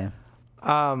 Yeah.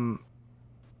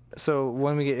 So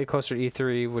when we get closer to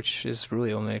E3, which is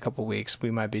really only a couple weeks,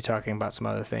 we might be talking about some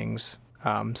other things.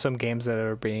 Some games that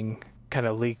are being kind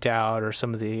of leaked out, or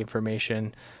some of the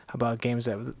information about games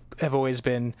that have always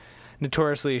been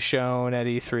notoriously shown at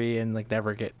E3 and like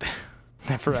never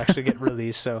actually get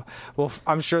released. So, well,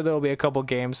 I'm sure there'll be a couple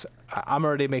games. I'm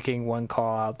already making one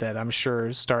call out that I'm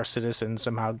sure Star Citizen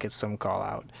somehow gets some call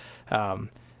out.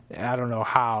 I don't know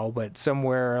how, but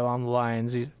somewhere along the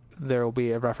lines there will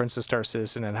be a reference to Star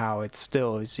Citizen and how it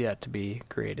still is yet to be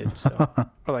created. So,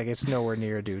 or like it's nowhere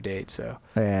near a due date. So,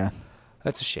 yeah,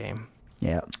 that's a shame.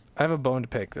 Yeah, I have a bone to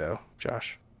pick though,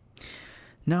 Josh.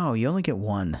 No, you only get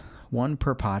one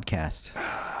per podcast.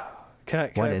 Can I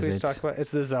please talk about it?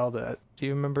 It's the Zelda. Do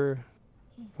you remember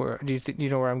where? Do you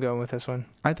know where I'm going with this one?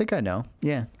 I think I know.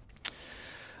 Yeah.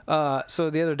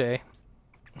 So the other day,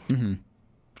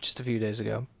 just a few days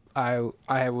ago,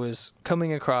 I was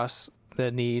coming across the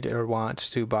need or want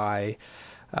to buy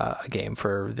a game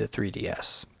for the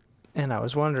 3DS, and I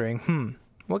was wondering,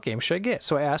 what game should I get?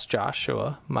 So I asked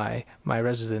Joshua, my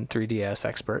resident 3DS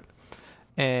expert,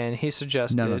 and he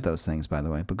suggested none of those things, by the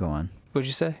way. But go on. What'd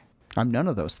you say? I'm none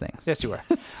of those things. Yes, you are.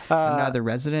 I'm neither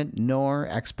resident nor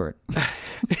expert.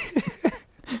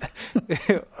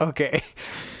 Okay.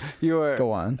 You're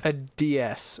Go on. A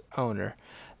DS owner.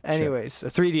 Anyways, sure.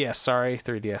 A 3DS, sorry.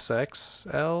 3DS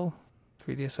XL?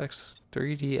 3DS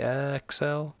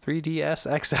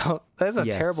XL? That's a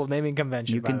terrible naming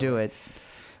convention. You can do it.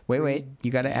 Wait.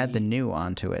 You got to add the new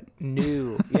onto it.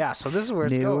 New. Yeah, so this is where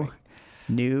it's going.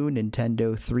 New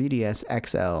Nintendo 3DS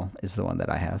XL is the one that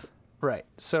I have. Right.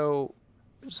 So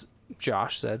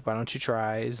Josh said, why don't you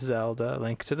try Zelda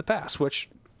Link to the Past, which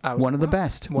I was one of the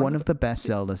best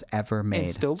Zeldas ever made.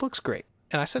 It still looks great.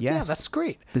 And I said, yes, yeah, that's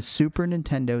great. The Super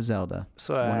Nintendo Zelda.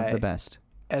 So one of the best.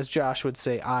 As Josh would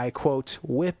say, I, quote,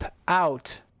 whip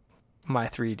out my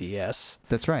 3DS.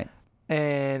 That's right.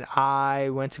 And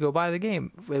I went to go buy the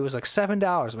game. It was like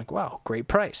 $7. I'm like, wow, great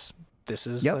price. This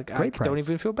is like, I don't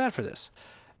even feel bad for this.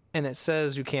 And it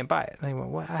says you can't buy it. And I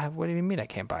went, what do you mean I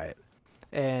can't buy it?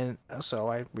 And so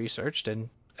I researched and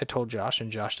I told Josh,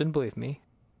 and Josh didn't believe me.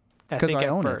 Because I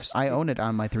own it. I own it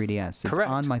on my 3DS. It's correct.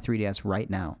 On my 3DS right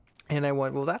now. And I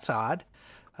went, well, that's odd.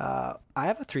 I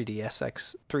have a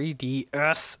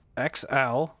 3DS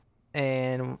XL,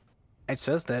 and it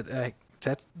says that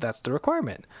that's the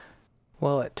requirement.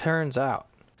 Well, it turns out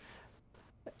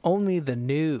only the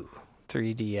new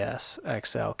 3DS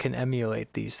XL can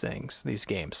emulate these things, these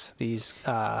games, these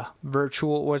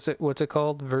virtual. What's it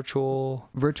called? Virtual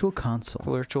console.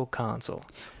 Virtual console.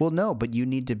 Well, no, but you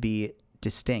need to be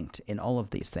distinct in all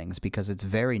of these things because it's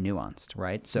very nuanced,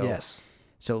 right? So yes.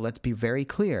 So let's be very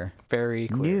clear. Very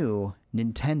clear. New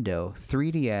Nintendo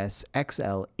 3DS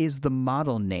XL is the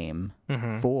model name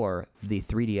for the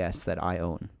 3DS that I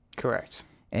own. Correct.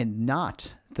 And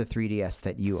not the 3DS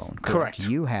that you own. Correct.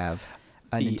 You have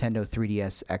a Nintendo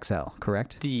 3DS XL,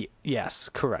 correct? Yes,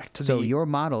 correct. So your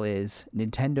model is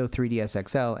Nintendo 3DS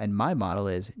XL, and my model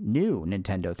is new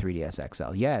Nintendo 3DS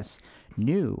XL. Yes,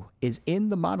 new is in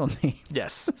the model name.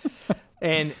 Yes.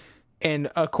 and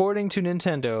according to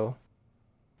Nintendo,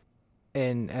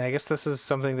 and I guess this is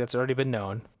something that's already been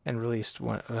known and released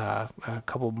a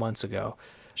couple months ago.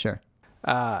 Sure.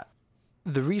 The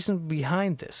reason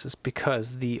behind this is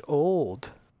because let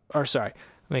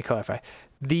me clarify.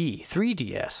 The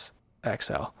 3DS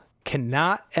XL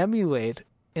cannot emulate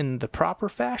in the proper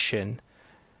fashion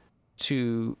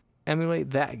to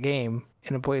emulate that game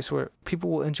in a place where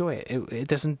people will enjoy it. It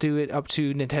doesn't do it up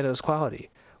to Nintendo's quality,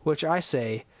 which I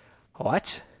say,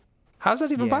 what? How's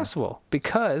that even possible?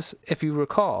 Because, if you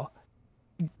recall,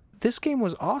 this game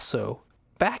was also,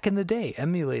 back in the day,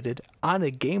 emulated on a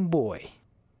Game Boy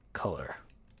Color.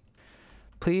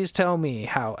 Please tell me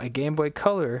how a Game Boy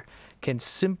Color can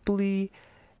simply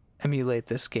emulate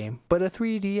this game, but a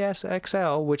 3DS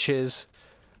XL, which is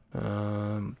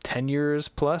 10 years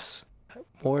plus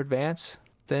more advanced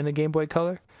than a Game Boy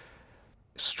Color,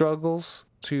 struggles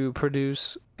to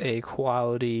produce a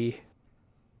quality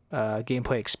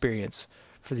gameplay experience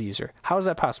for the user. How is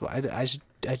that possible? I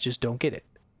just don't get it.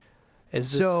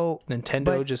 Is this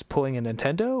Nintendo just pulling a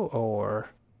Nintendo, or?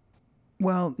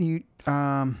 Well, you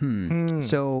Don't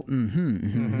go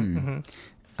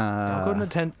to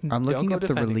Nintendo. I'm looking up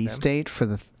the release date for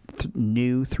the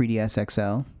new 3DS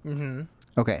XL. Mm-hmm.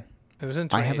 Okay. It was in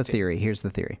 2018. I have a theory. Here's the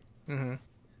theory. Mm-hmm.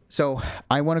 So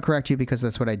I want to correct you because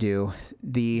that's what I do.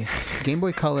 The Game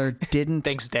Boy Color didn't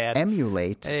Thanks, Dad.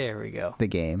 emulate there we go. the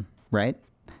game, right?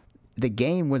 the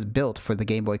game was built for the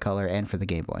Game Boy Color and for the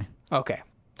Game Boy. Okay.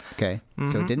 Okay,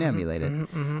 so it didn't emulate it.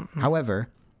 However,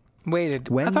 wait, I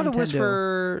thought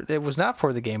it was not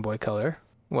for the Game Boy Color,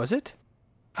 was it?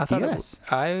 I thought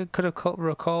I could have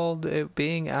recalled it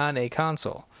being on a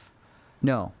console.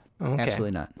 No, absolutely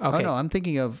not. Okay. Oh no, I'm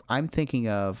thinking of.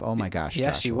 Oh my gosh.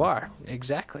 Yes, Joshua. you are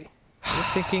exactly. You're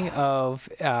thinking of.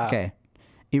 Okay,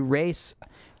 erase,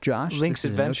 Josh. Link's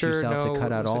this is Adventure. A note to yourself to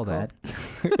cut out all that.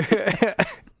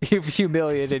 You've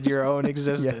humiliated your own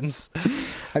existence. Yes.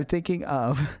 I'm thinking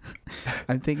of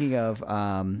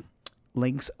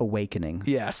Link's Awakening.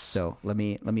 Yes. So let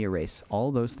me erase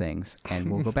all those things,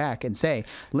 and we'll go back and say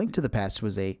Link to the Past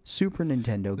was a Super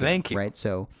Nintendo game. Thank you. Right.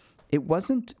 So it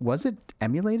wasn't. Was it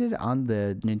emulated on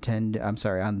the Nintendo? I'm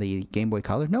sorry, on the Game Boy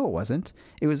Color? No, it wasn't.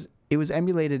 It was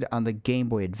emulated on the Game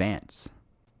Boy Advance.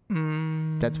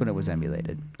 That's when it was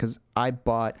emulated, because I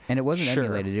bought, and it wasn't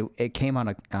emulated. It came on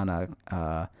a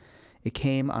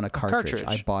cartridge.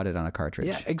 I bought it on a cartridge.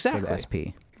 Yeah, exactly. For the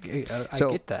SP. I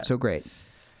get that. So great,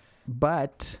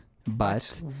 but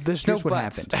there's here's what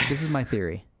buts. happened. This is my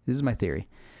theory.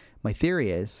 My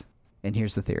theory is, and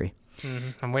here's the theory.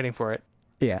 I'm waiting for it.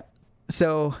 Yeah.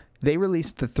 So they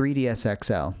released the 3DS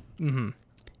XL,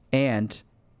 and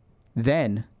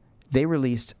then they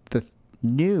released the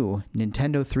new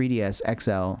Nintendo 3DS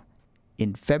XL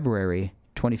in February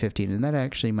 2015, and that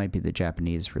actually might be the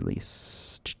Japanese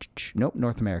release. Nope,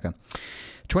 North America.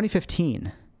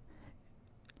 2015.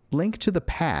 Link to the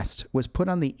Past was put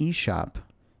on the eShop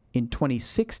in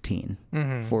 2016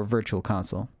 for Virtual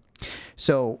Console.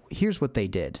 So here's what they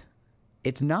did.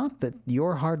 It's not that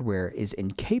your hardware is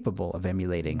incapable of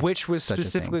emulating, which was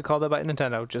specifically called out by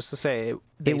Nintendo. Just to say,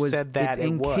 said that it's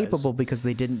incapable because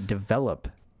they didn't develop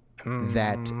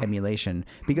that emulation.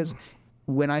 Because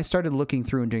when I started looking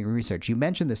through and doing research, you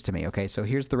mentioned this to me. Okay, so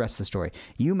here's the rest of the story.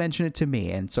 You mentioned it to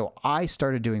me, and so I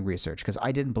started doing research because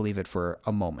I didn't believe it for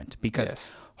a moment.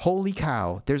 Because holy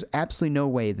cow, there's absolutely no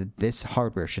way that this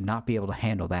hardware should not be able to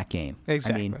handle that game.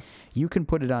 Exactly. I mean, you can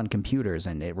put it on computers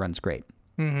and it runs great.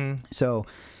 So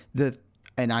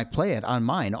and I play it on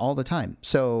mine all the time.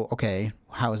 So, okay,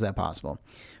 how is that possible?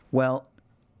 Well,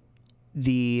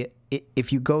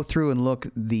 if you go through and look,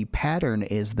 the pattern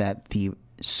is that the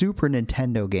Super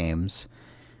Nintendo games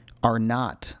are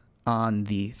not on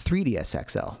the 3DS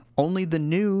XL. Only the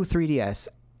new 3DS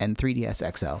and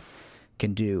 3DS XL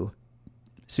can do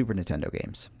Super Nintendo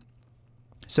games.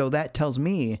 So that tells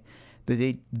me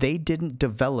that they didn't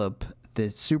develop the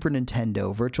Super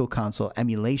Nintendo Virtual Console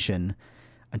emulation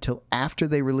until after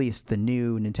they released the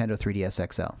new Nintendo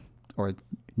 3DS XL or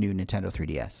new Nintendo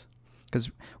 3DS.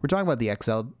 Because we're talking about the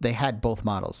XL, they had both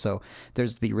models. So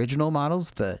there's the original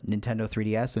models, the Nintendo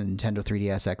 3DS and Nintendo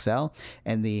 3DS XL,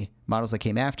 and the models that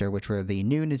came after, which were the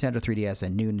new Nintendo 3DS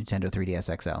and new Nintendo 3DS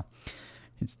XL.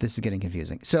 This is getting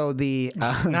confusing. So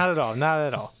not at all.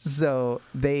 So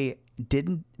they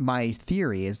didn't. My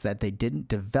theory is that they didn't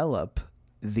develop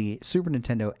the Super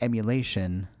Nintendo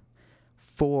emulation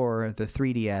for the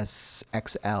 3DS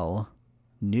XL,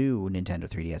 new Nintendo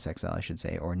 3DS XL, I should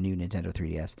say, or new Nintendo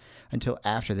 3DS, until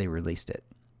after they released it.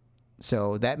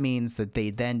 So that means that they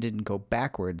then didn't go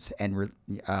backwards and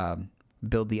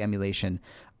build the emulation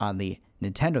on the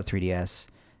Nintendo 3DS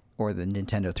or the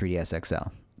Nintendo 3DS XL,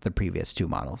 the previous two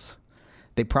models.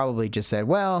 They probably just said,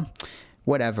 well,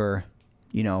 whatever,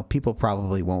 people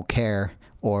probably won't care,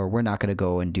 or we're not going to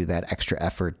go and do that extra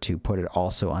effort to put it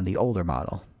also on the older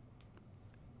model.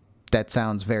 That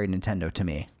sounds very Nintendo to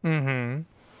me.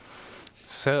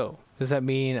 So, does that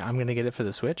mean I'm going to get it for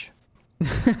the Switch?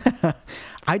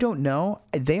 I don't know.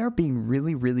 They are being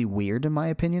really, really weird, in my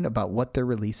opinion, about what they're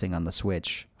releasing on the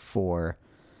Switch for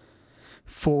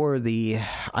the...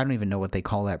 I don't even know what they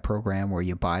call that program where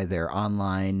you buy their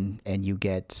online and you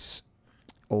get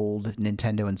old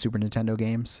Nintendo and Super Nintendo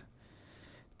games.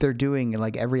 They're doing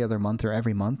like every other month or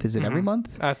every month. Is it every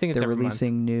month? I think it's every month. They're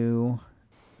releasing new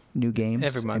games,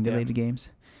 every month, emulated games.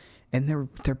 And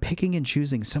they're picking and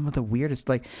choosing some of the weirdest.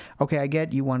 Like, okay, I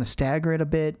get you want to stagger it a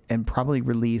bit and probably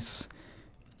release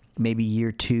maybe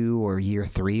year 2 or year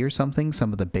 3 or something,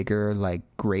 some of the bigger, like,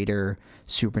 greater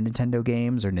Super Nintendo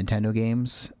games or Nintendo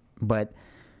games. But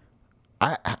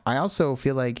I also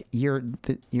feel like you're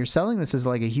selling this as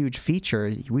like a huge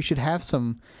feature. We should have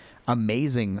some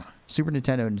amazing Super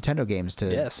Nintendo games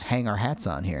to hang our hats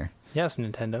on here. Yes,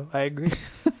 Nintendo. I agree.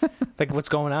 Like, what's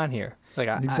going on here? Like,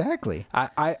 exactly.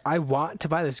 I want to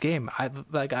buy this game.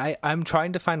 I'm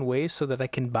trying to find ways so that I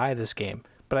can buy this game,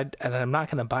 but I'm not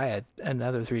going to buy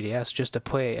another 3DS just to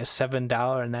play a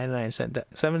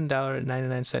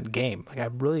 $7.99 game. Like,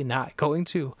 I'm really not going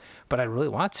to, but I really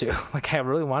want to. Like, I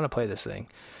really want to play this thing.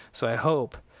 So I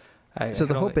hope So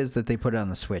the hope is that they put it on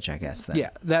the Switch, I guess. Then. Yeah,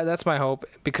 that's my hope,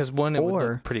 because one, it would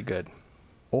look pretty good.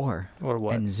 Or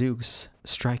what? And Zeus,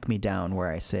 strike me down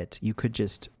where I sit. You could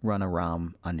just run a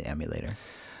ROM on the emulator.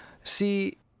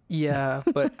 See, yeah,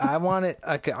 but I want it.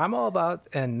 I'm all about,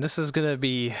 and this is gonna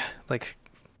be like,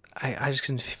 I just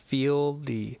can feel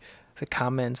the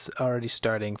comments already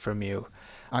starting from you.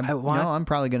 I'm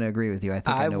probably going to agree with you. I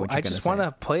think I know what you're going to say. I just want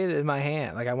to play it in my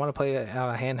hand. Like, I want to play it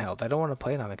on a handheld. I don't want to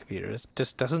play it on the computer. It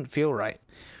just doesn't feel right.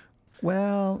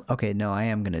 Well, okay, no, I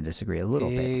am going to disagree a little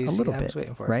bit. A little bit,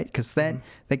 right? Because that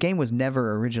game was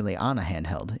never originally on a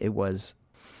handheld. It was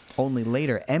only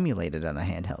later emulated on a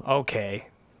handheld. Okay.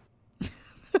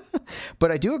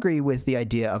 But I do agree with the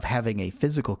idea of having a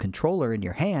physical controller in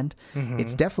your hand. Mm-hmm.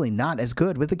 It's definitely not as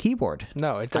good with a keyboard.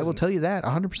 No, it doesn't. I will tell you that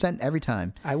 100% every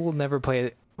time. I will never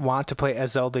want to play a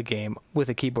Zelda game with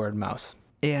a keyboard and mouse.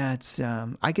 Yeah, it's.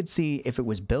 I could see if it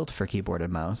was built for keyboard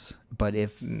and mouse, but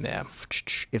if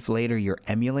later you're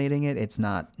emulating it, it's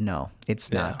not. No,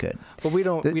 it's not good. But we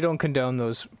don't condone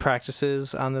those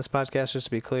practices on this podcast. Just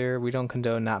to be clear, we don't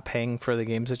condone not paying for the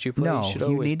games that you play. No,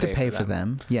 you need to pay for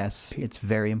them. Yes, it's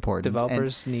very important.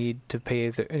 Developers need to pay.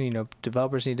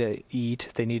 Developers need to eat.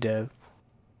 They need to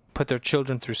put their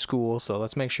children through school. So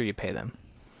let's make sure you pay them.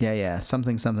 Yeah.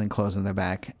 Something close in their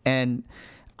back. And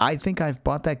I think I've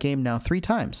bought that game now 3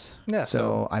 times. Yeah.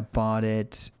 So I bought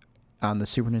it on the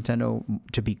Super Nintendo.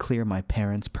 To be clear, my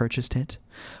parents purchased it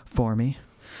for me.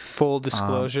 Full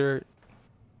disclosure.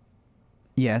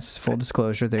 Yes, full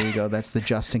disclosure. There you go. That's the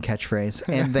Justin catchphrase.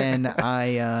 And then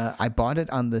I bought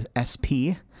it on the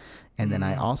SP, and then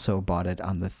I also bought it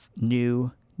on the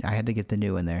new. I had to get the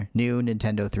new in there. New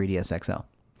Nintendo 3DS XL.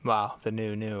 Wow, the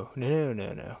new.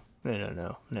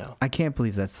 No. I can't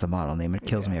believe that's the model name. It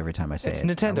kills me every time I say it's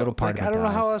it. It's Nintendo. I don't know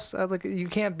how else. You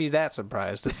can't be that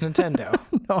surprised. It's Nintendo.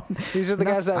 No, these are the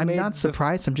guys that I'm made. I'm not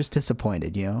surprised. I'm just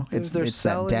disappointed. You know, it's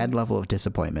that dad level of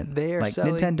disappointment. They are like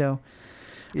selling, Nintendo.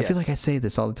 Yes. I feel like I say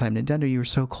this all the time. Nintendo, you were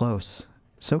so close,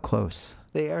 so close.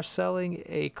 They are selling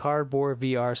a cardboard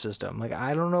VR system. Like,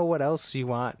 I don't know what else you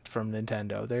want from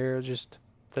Nintendo. They're just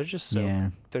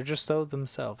so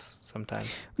themselves sometimes.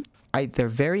 They're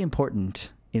very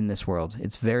important in this world.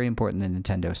 It's very important that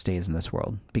Nintendo stays in this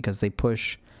world because they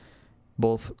push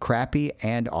both crappy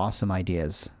and awesome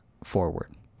ideas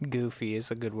forward. Goofy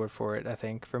is a good word for it, I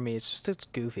think. For me, it's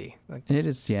goofy. Like, it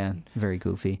is, yeah, very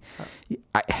goofy.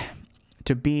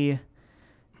 To be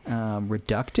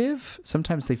reductive,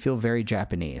 sometimes they feel very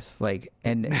Japanese. Like,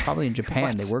 and probably in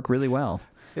Japan they work really well.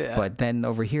 Yeah. But then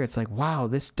over here, it's like, wow,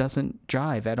 this doesn't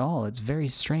jive at all. It's very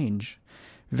strange.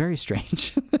 Very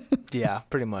strange. Yeah,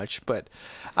 pretty much. But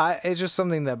it's just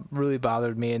something that really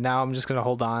bothered me, and now I'm just going to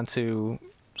hold on to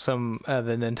some of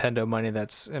the Nintendo money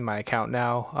that's in my account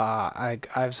now. I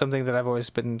have something that I've always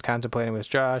been contemplating with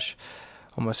Josh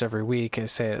almost every week. I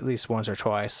say it at least once or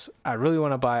twice. I really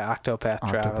want to buy Octopath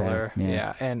Traveler.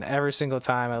 Yeah, and every single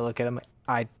time I look at him,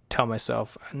 I tell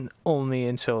myself only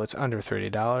until it's under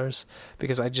 $30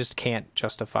 because I just can't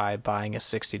justify buying a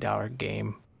 $60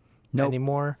 game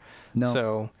anymore. No.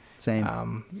 So same.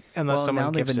 Unless someone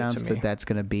now they've gives announced it to me. that that's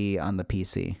going to be on the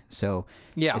PC. So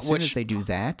yeah, as soon as they do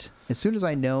that, as soon as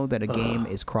I know that a game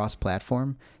is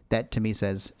cross-platform, that to me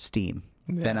says Steam.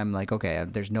 Yeah. Then I'm like, okay,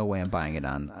 there's no way I'm buying it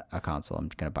on a console. I'm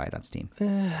going to buy it on Steam.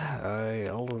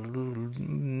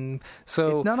 So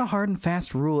it's not a hard and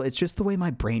fast rule. It's just the way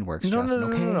my brain works, Justin.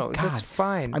 No, that's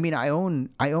fine. I mean, I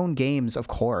own games, of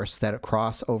course, that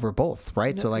cross over both,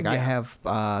 right? So like I have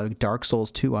Dark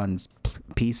Souls 2 on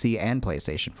PC and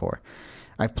PlayStation 4.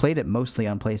 I've played it mostly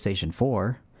on PlayStation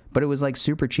 4, but it was like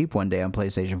super cheap one day on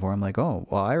PlayStation 4. I'm like, oh,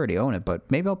 well, I already own it, but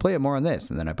maybe I'll play it more on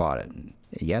this. And then I bought it. And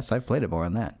yes, I've played it more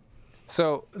on that.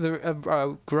 So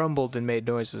grumbled and made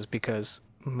noises because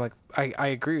like I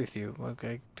agree with you. Like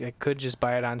I could just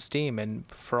buy it on Steam, and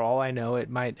for all I know, it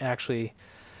might actually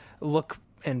look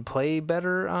and play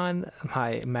better on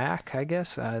my Mac, I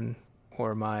guess,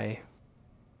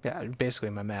 basically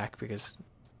my Mac, because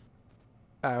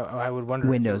I would wonder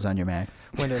Windows on your Mac.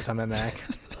 Windows on my Mac,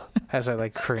 as I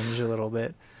like cringe a little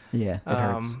bit. Yeah, it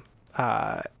hurts.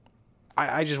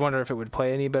 I just wonder if it would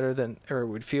play any better or it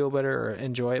would feel better or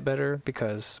enjoy it better,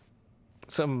 because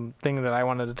something that I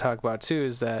wanted to talk about too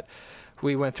is that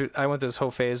I went through this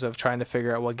whole phase of trying to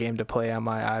figure out what game to play on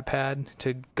my iPad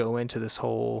to go into this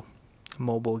whole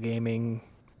mobile gaming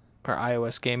or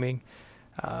iOS gaming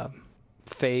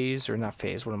phase, or not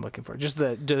phase, what I'm looking for, just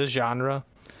the genre.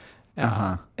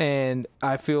 And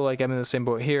I feel like I'm in the same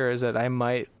boat here, is that I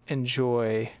might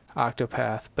enjoy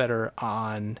Octopath better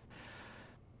on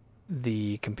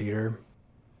the computer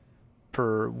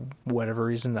for whatever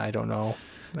reason. I don't know.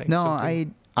 I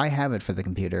have it for the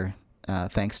computer.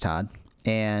 Thanks, Todd.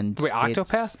 And wait,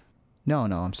 Octopath? No,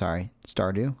 I'm sorry.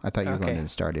 Stardew? I thought you were going to the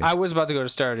Stardew. I was about to go to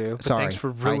Stardew, but sorry. Thanks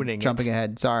for ruining it. Jumping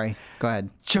ahead. Sorry. Go ahead.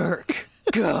 Jerk.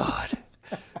 God.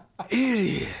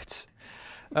 Idiot.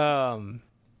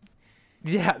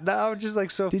 Yeah, no, just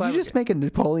like so Did fun. you just make a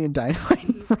Napoleon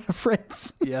Dynamite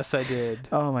reference? Yes, I did.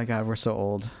 Oh my God, we're so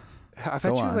old. I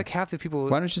bet you like half the people.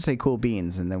 Why don't you say Cool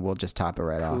Beans and then we'll just top it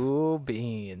right off. Cool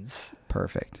Beans.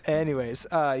 Perfect. Anyways,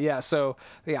 I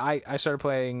started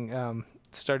playing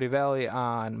Stardew Valley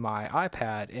on my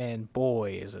iPad, and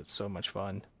boy, is it so much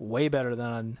fun. Way better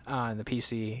than on the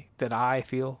PC that I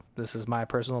feel. This is my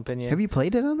personal opinion. Have you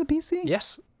played it on the PC?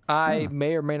 Yes. I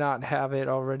may or may not have it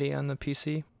already on the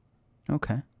PC.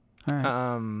 Okay. All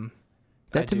right.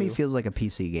 That to me feels like a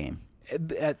PC game.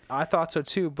 I thought so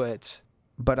too, but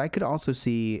I could also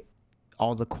see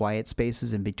all the quiet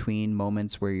spaces in between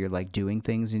moments where you're like doing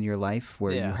things in your life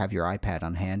where you have your iPad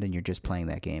on hand and you're just playing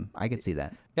that game. I could see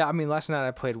that. Yeah, I mean, last night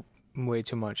I played way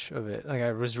too much of it. Like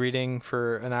I was reading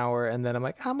for an hour and then I'm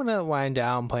like, I'm going to wind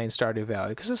down playing Stardew Valley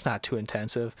because it's not too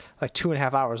intensive. Like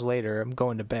 2.5 hours later, I'm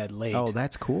going to bed late. Oh,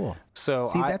 that's cool. So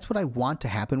see, that's what I want to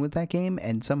happen with that game.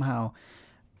 And somehow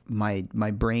my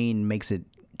brain makes it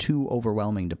too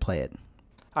overwhelming to play it.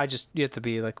 You have to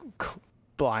be like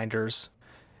blinders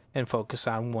and focus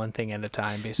on one thing at a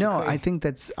time, basically. No, I think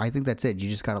that's it. You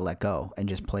just got to let go and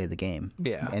just play the game.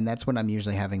 Yeah. And that's when I'm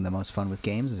usually having the most fun with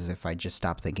games is if I just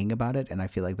stop thinking about it. And I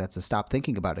feel like that's a stop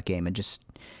thinking about a game and just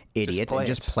play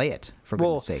it for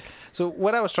goodness sake. So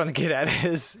what I was trying to get at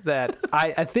is that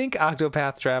I think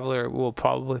Octopath Traveler will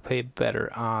probably play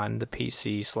better on the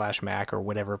PC / Mac or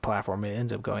whatever platform it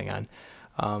ends up going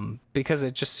on, because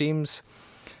it just seems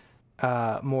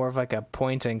more of like a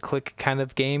point and click kind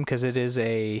of game, because it is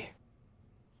a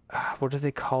what do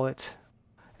they call it?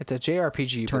 It's a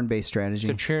JRPG. Turn-based strategy.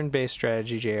 It's a turn-based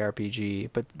strategy JRPG,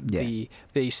 but the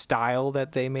style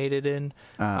that they made it in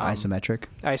isometric.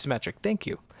 Isometric. Thank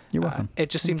you. You're welcome. It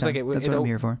just seems like that's what I'm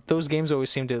here for. Those games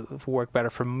always seem to work better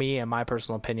for me, in my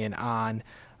personal opinion, on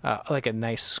like a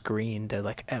nice screen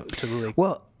to really.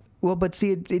 Well, but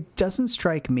see, it doesn't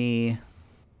strike me.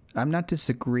 I'm not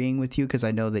disagreeing with you because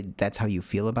I know that that's how you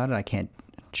feel about it. I can't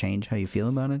change how you feel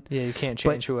about it. Yeah, you can't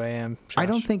change who I am, Josh. I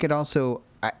don't think it also.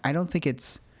 I don't think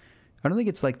it's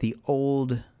like the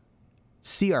old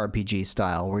CRPG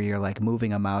style where you're like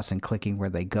moving a mouse and clicking where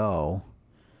they go.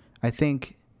 I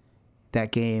think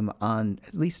that game, on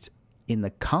at least in the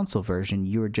console version,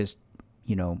 you were just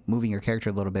moving your character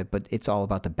a little bit, but it's all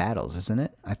about the battles, isn't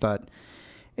it? I thought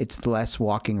it's less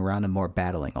walking around and more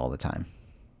battling all the time.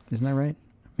 Isn't that right?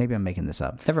 Maybe I'm making this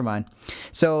up. Never mind.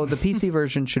 So the PC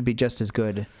version should be just as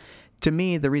good. To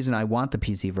me, the reason I want the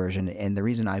PC version and the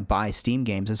reason I buy Steam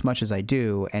games as much as I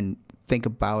do and think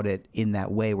about it in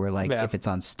that way where if it's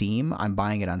on Steam, I'm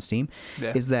buying it on Steam,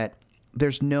 is that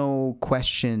there's no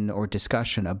question or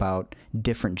discussion about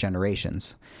different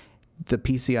generations. The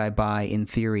PC I buy, in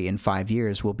theory, in 5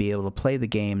 years will be able to play the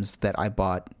games that I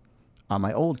bought on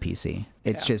my old PC.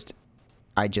 It's just,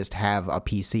 I just have a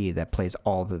PC that plays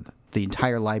all the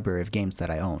entire library of games that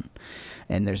I own.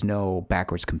 And there's no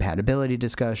backwards compatibility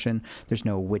discussion. There's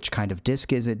no which kind of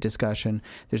disc is it discussion.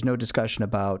 There's no discussion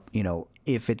about,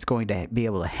 if it's going to be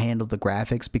able to handle the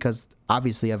graphics, because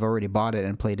obviously I've already bought it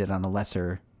and played it on a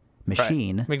lesser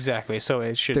machine. Right. Exactly. So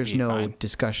it should There's be no fine.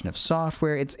 discussion of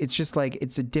software. It's just like,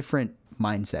 it's a different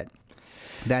mindset.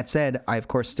 That said, I of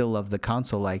course still love the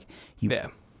console. Like you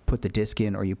put the disc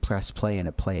in or you press play and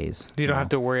it plays. You don't have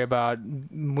to worry about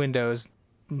Windows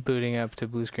booting up to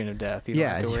blue screen of death. You don't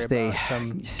have to worry about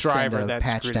some driver that's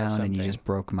patch down and you just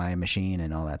broke my machine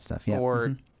and all that stuff. Yeah.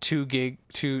 Or 2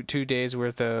 days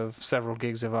worth of several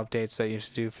gigs of updates that you have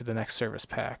to do for the next service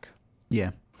pack.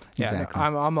 Yeah. Exactly. Yeah,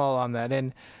 I'm all on that.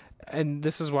 And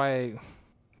this is why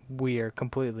we are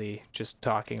completely just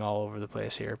talking all over the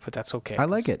place here, but that's okay. I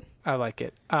like it. I like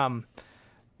it.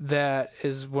 That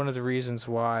is one of the reasons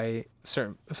why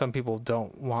some people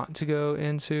don't want to go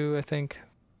into, I think,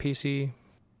 PC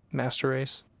Master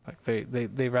Race. Like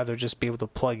they rather just be able to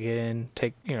plug it in,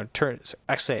 turn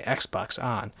say Xbox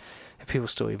on, if people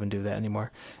still even do that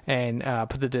anymore, and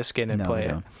put the disc in and play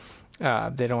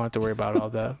it. They don't have to worry about all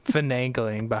the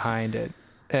finagling behind it.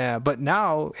 But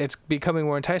now it's becoming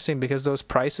more enticing because those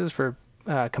prices for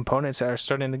components are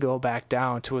starting to go back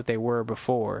down to what they were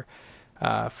before.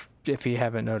 If you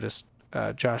haven't noticed,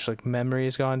 Josh, like memory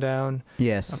has gone down.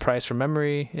 Yes. Price for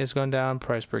memory has gone down,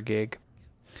 price per gig.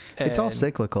 It's all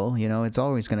cyclical, it's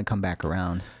always going to come back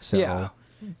around. So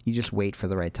you just wait for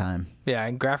the right time. Yeah,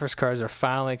 and graphics cards are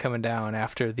finally coming down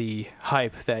after the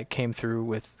hype that came through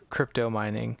with crypto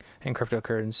mining and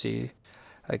cryptocurrency.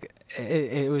 Like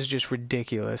it was just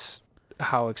ridiculous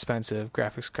how expensive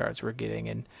graphics cards were getting,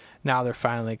 and now they're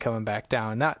finally coming back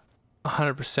down. Not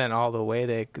 100% all the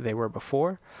way they were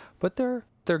before, but they're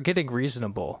getting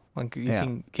reasonable. Like you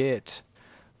can get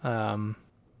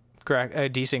a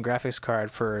decent graphics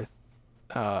card for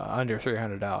under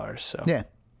 $300. So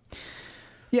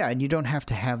yeah, and you don't have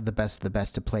to have the best of the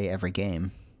best to play every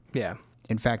game. Yeah.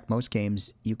 In fact, most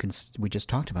games we just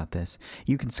talked about this.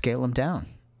 You can scale them down,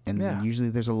 and usually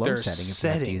there's a low setting if you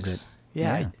have to use it.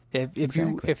 Yeah.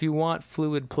 If you want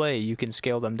fluid play, you can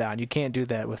scale them down. You can't do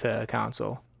that with a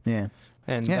console. Yeah.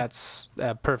 And that's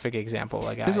a perfect example.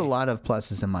 Like there's a lot of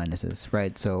pluses and minuses,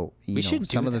 right? So we should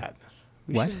do that.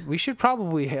 We should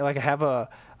probably have a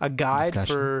guide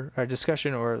for our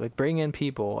discussion, or like bring in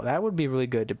people. That would be really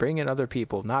good to bring in other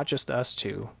people, not just us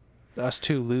two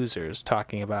losers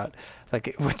talking about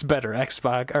like what's better,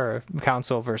 Xbox or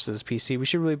console versus PC. We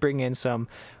should really bring in some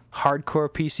hardcore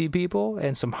PC people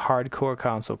and some hardcore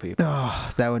console people.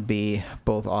 Oh, that would be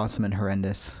both awesome and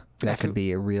horrendous. That could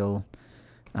be a real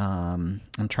I'm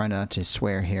trying not to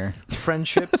swear here.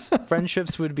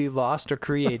 Friendships would be lost or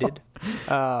created.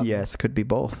 Yes, could be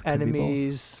both.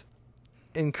 Enemies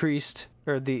increased,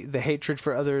 or the hatred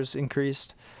for others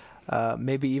increased.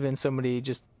 Maybe even somebody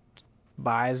just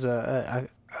buys a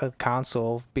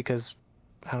console because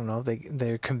I don't know,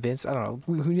 they're convinced. I don't know.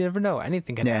 We never know.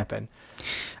 Anything can happen.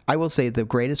 I will say the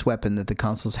greatest weapon that the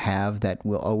consoles have that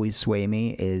will always sway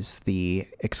me is the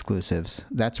exclusives.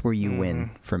 That's where you win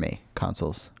for me,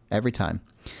 consoles, every time.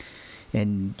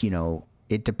 And,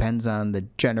 it depends on the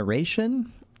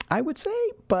generation, I would say,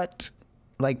 but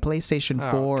like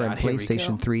PlayStation 4 and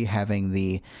PlayStation 3 having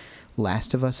the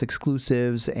Last of Us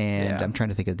exclusives, and I'm trying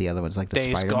to think of the other ones, like the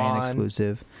Days Spider-Man Gone.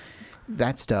 Exclusive.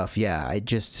 That stuff, it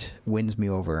just wins me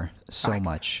over so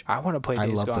much. I want to play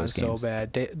Days Gone so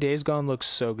bad. Days Gone looks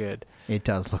so good. It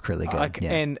does look really good.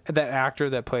 And that actor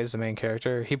that plays the main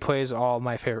character, he plays all of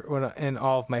my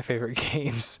favorite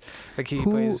games. Like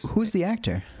who's the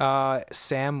actor?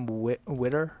 Sam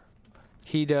Witwer.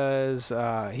 He does.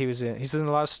 He's in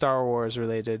a lot of Star Wars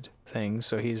related things.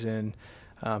 So he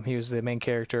was the main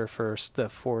character for The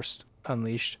Force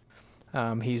Unleashed.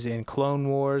 He's in Clone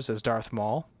Wars as Darth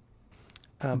Maul.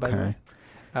 By the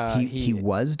way. He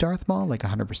was Darth Maul, like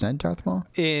 100% Darth Maul?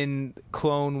 In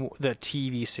the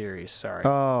TV series, sorry.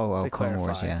 Oh, Clone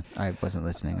Wars, yeah. I wasn't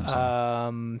listening, I'm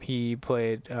sorry. He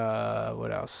played,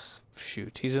 what else?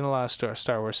 Shoot. He's in a lot of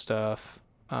Star Wars stuff.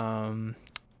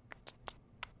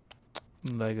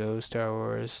 Lego Star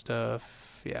Wars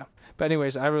stuff, yeah. But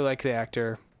anyways, I really like the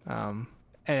actor,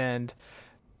 and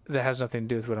that has nothing to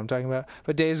do with what I'm talking about.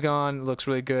 But Days Gone looks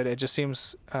really good. It just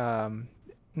seems...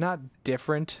 not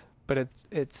different, but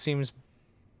it seems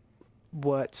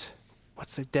what's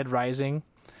it, Dead Rising?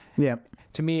 Yeah.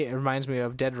 To me, it reminds me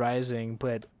of Dead Rising,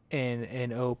 but in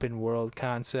an open world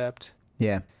concept.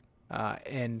 Yeah.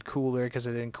 And cooler because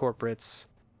it incorporates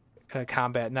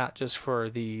combat not just for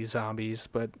the zombies,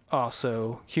 but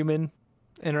also human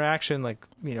interaction, like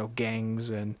gangs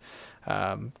and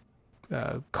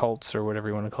cults or whatever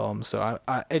you want to call them. So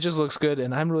it just looks good,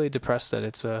 and I'm really depressed that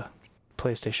it's a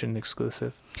PlayStation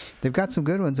exclusive. They've got some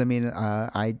good ones. I mean,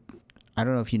 I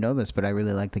don't know if you know this, but I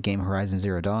really like the game Horizon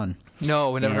Zero Dawn.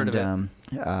 No, we never heard of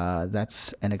it.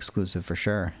 That's an exclusive for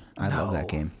sure. I love that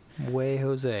game. Way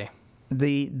Jose.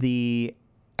 The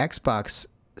Xbox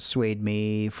swayed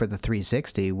me for the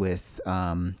 360 with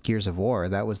Gears of War.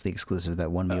 That was the exclusive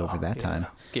that won me over that time.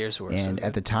 Gears of War. And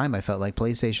at the time, I felt like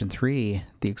PlayStation 3,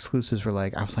 the exclusives were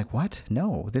like, I was like, what?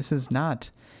 No, this is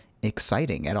not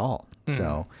exciting at all.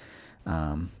 So...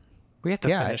 we have to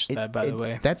finish that, by the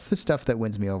way. That's the stuff that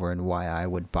wins me over, and why I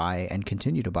would buy and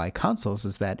continue to buy consoles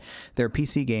is that there are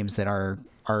PC games that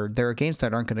there are games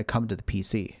that aren't going to come to the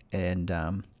PC. And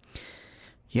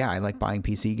I like buying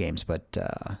PC games, but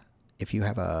if you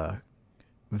have a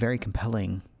very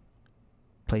compelling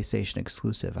PlayStation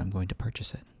exclusive, I'm going to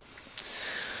purchase it.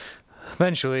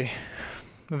 Eventually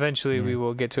we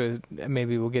will get to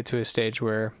a stage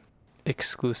where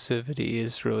exclusivity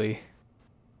is really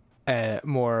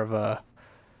more of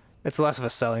it's less of a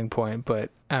selling point, but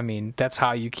I mean that's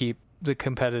how you keep the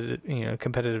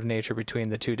competitive nature between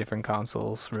the two different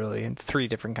consoles, really, and three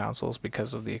different consoles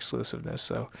because of the exclusiveness.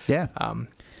 So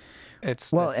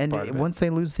once they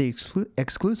lose the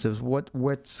exclusives,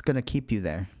 what's going to keep you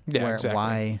there?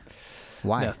 Exactly.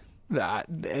 Why?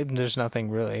 There's nothing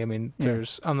really. I mean,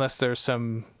 unless there's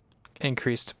some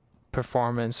increased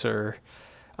performance or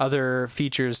other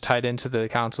features tied into the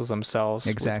consoles themselves.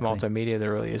 Exactly. With multimedia,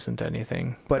 there really isn't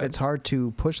anything. But it's hard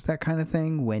to push that kind of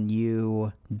thing when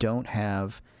you don't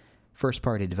have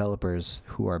first-party developers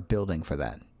who are building for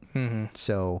that. Mm-hmm.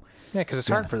 So because it's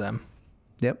hard for them.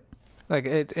 Yep. Like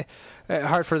it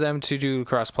hard for them to do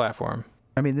cross-platform.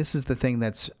 I mean, this is the thing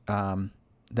that's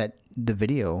that the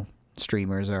video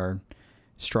streamers are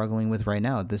struggling with right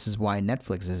now. This is why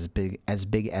Netflix is as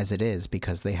big as it is,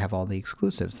 because they have all the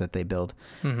exclusives that they build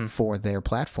for their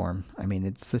platform. I mean,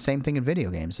 it's the same thing in video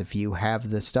games. If you have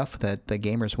the stuff that the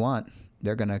gamers want,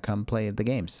 they're going to come play the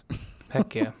games.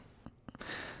 Heck yeah.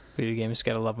 Video games,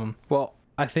 gotta love them. Well,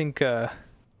 I think I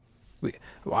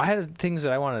had things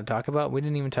that I wanted to talk about. We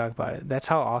didn't even talk about it. That's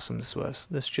how awesome this was.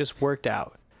 This just worked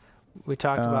out. We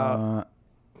talked about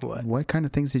what? What kind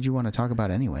of things did you want to talk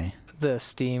about anyway? The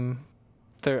Steam.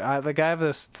 I have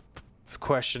this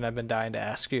question I've been dying to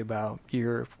ask you about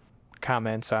your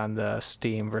comments on the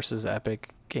Steam versus Epic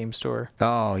Game Store.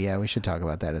 Oh yeah, we should talk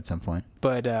about that at some point.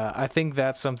 But I think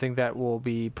that's something that will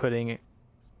be putting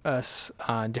us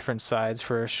on different sides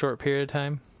for a short period of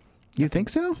time. You think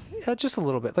so? Yeah, just a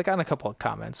little bit, like on a couple of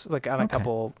comments, like on a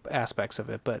couple aspects of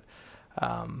it. But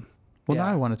now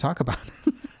I want to talk about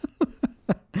it.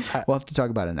 We'll have to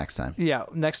talk about it next time. Yeah,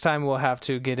 next time we'll have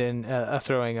to get in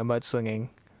throwing a mudslinging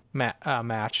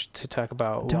match to talk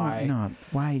about why. No,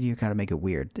 why do you gotta make it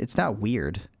weird? It's not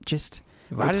weird. Just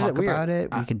why we'll is talk it weird? About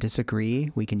it. We can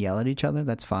disagree. We can yell at each other.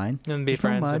 That's fine. And be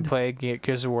friends and play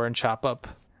Gears of War and chop up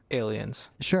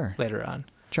aliens. Sure. Later on.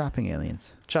 Chopping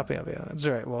aliens. Chopping up aliens.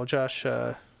 All right. Well, Josh,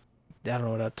 I don't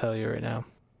know what I'll tell you right now.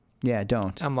 Yeah,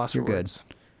 don't. I'm lost You're for words.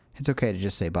 Good. It's okay to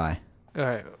just say bye. All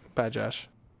right. Bye, Josh.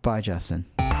 Bye, Justin.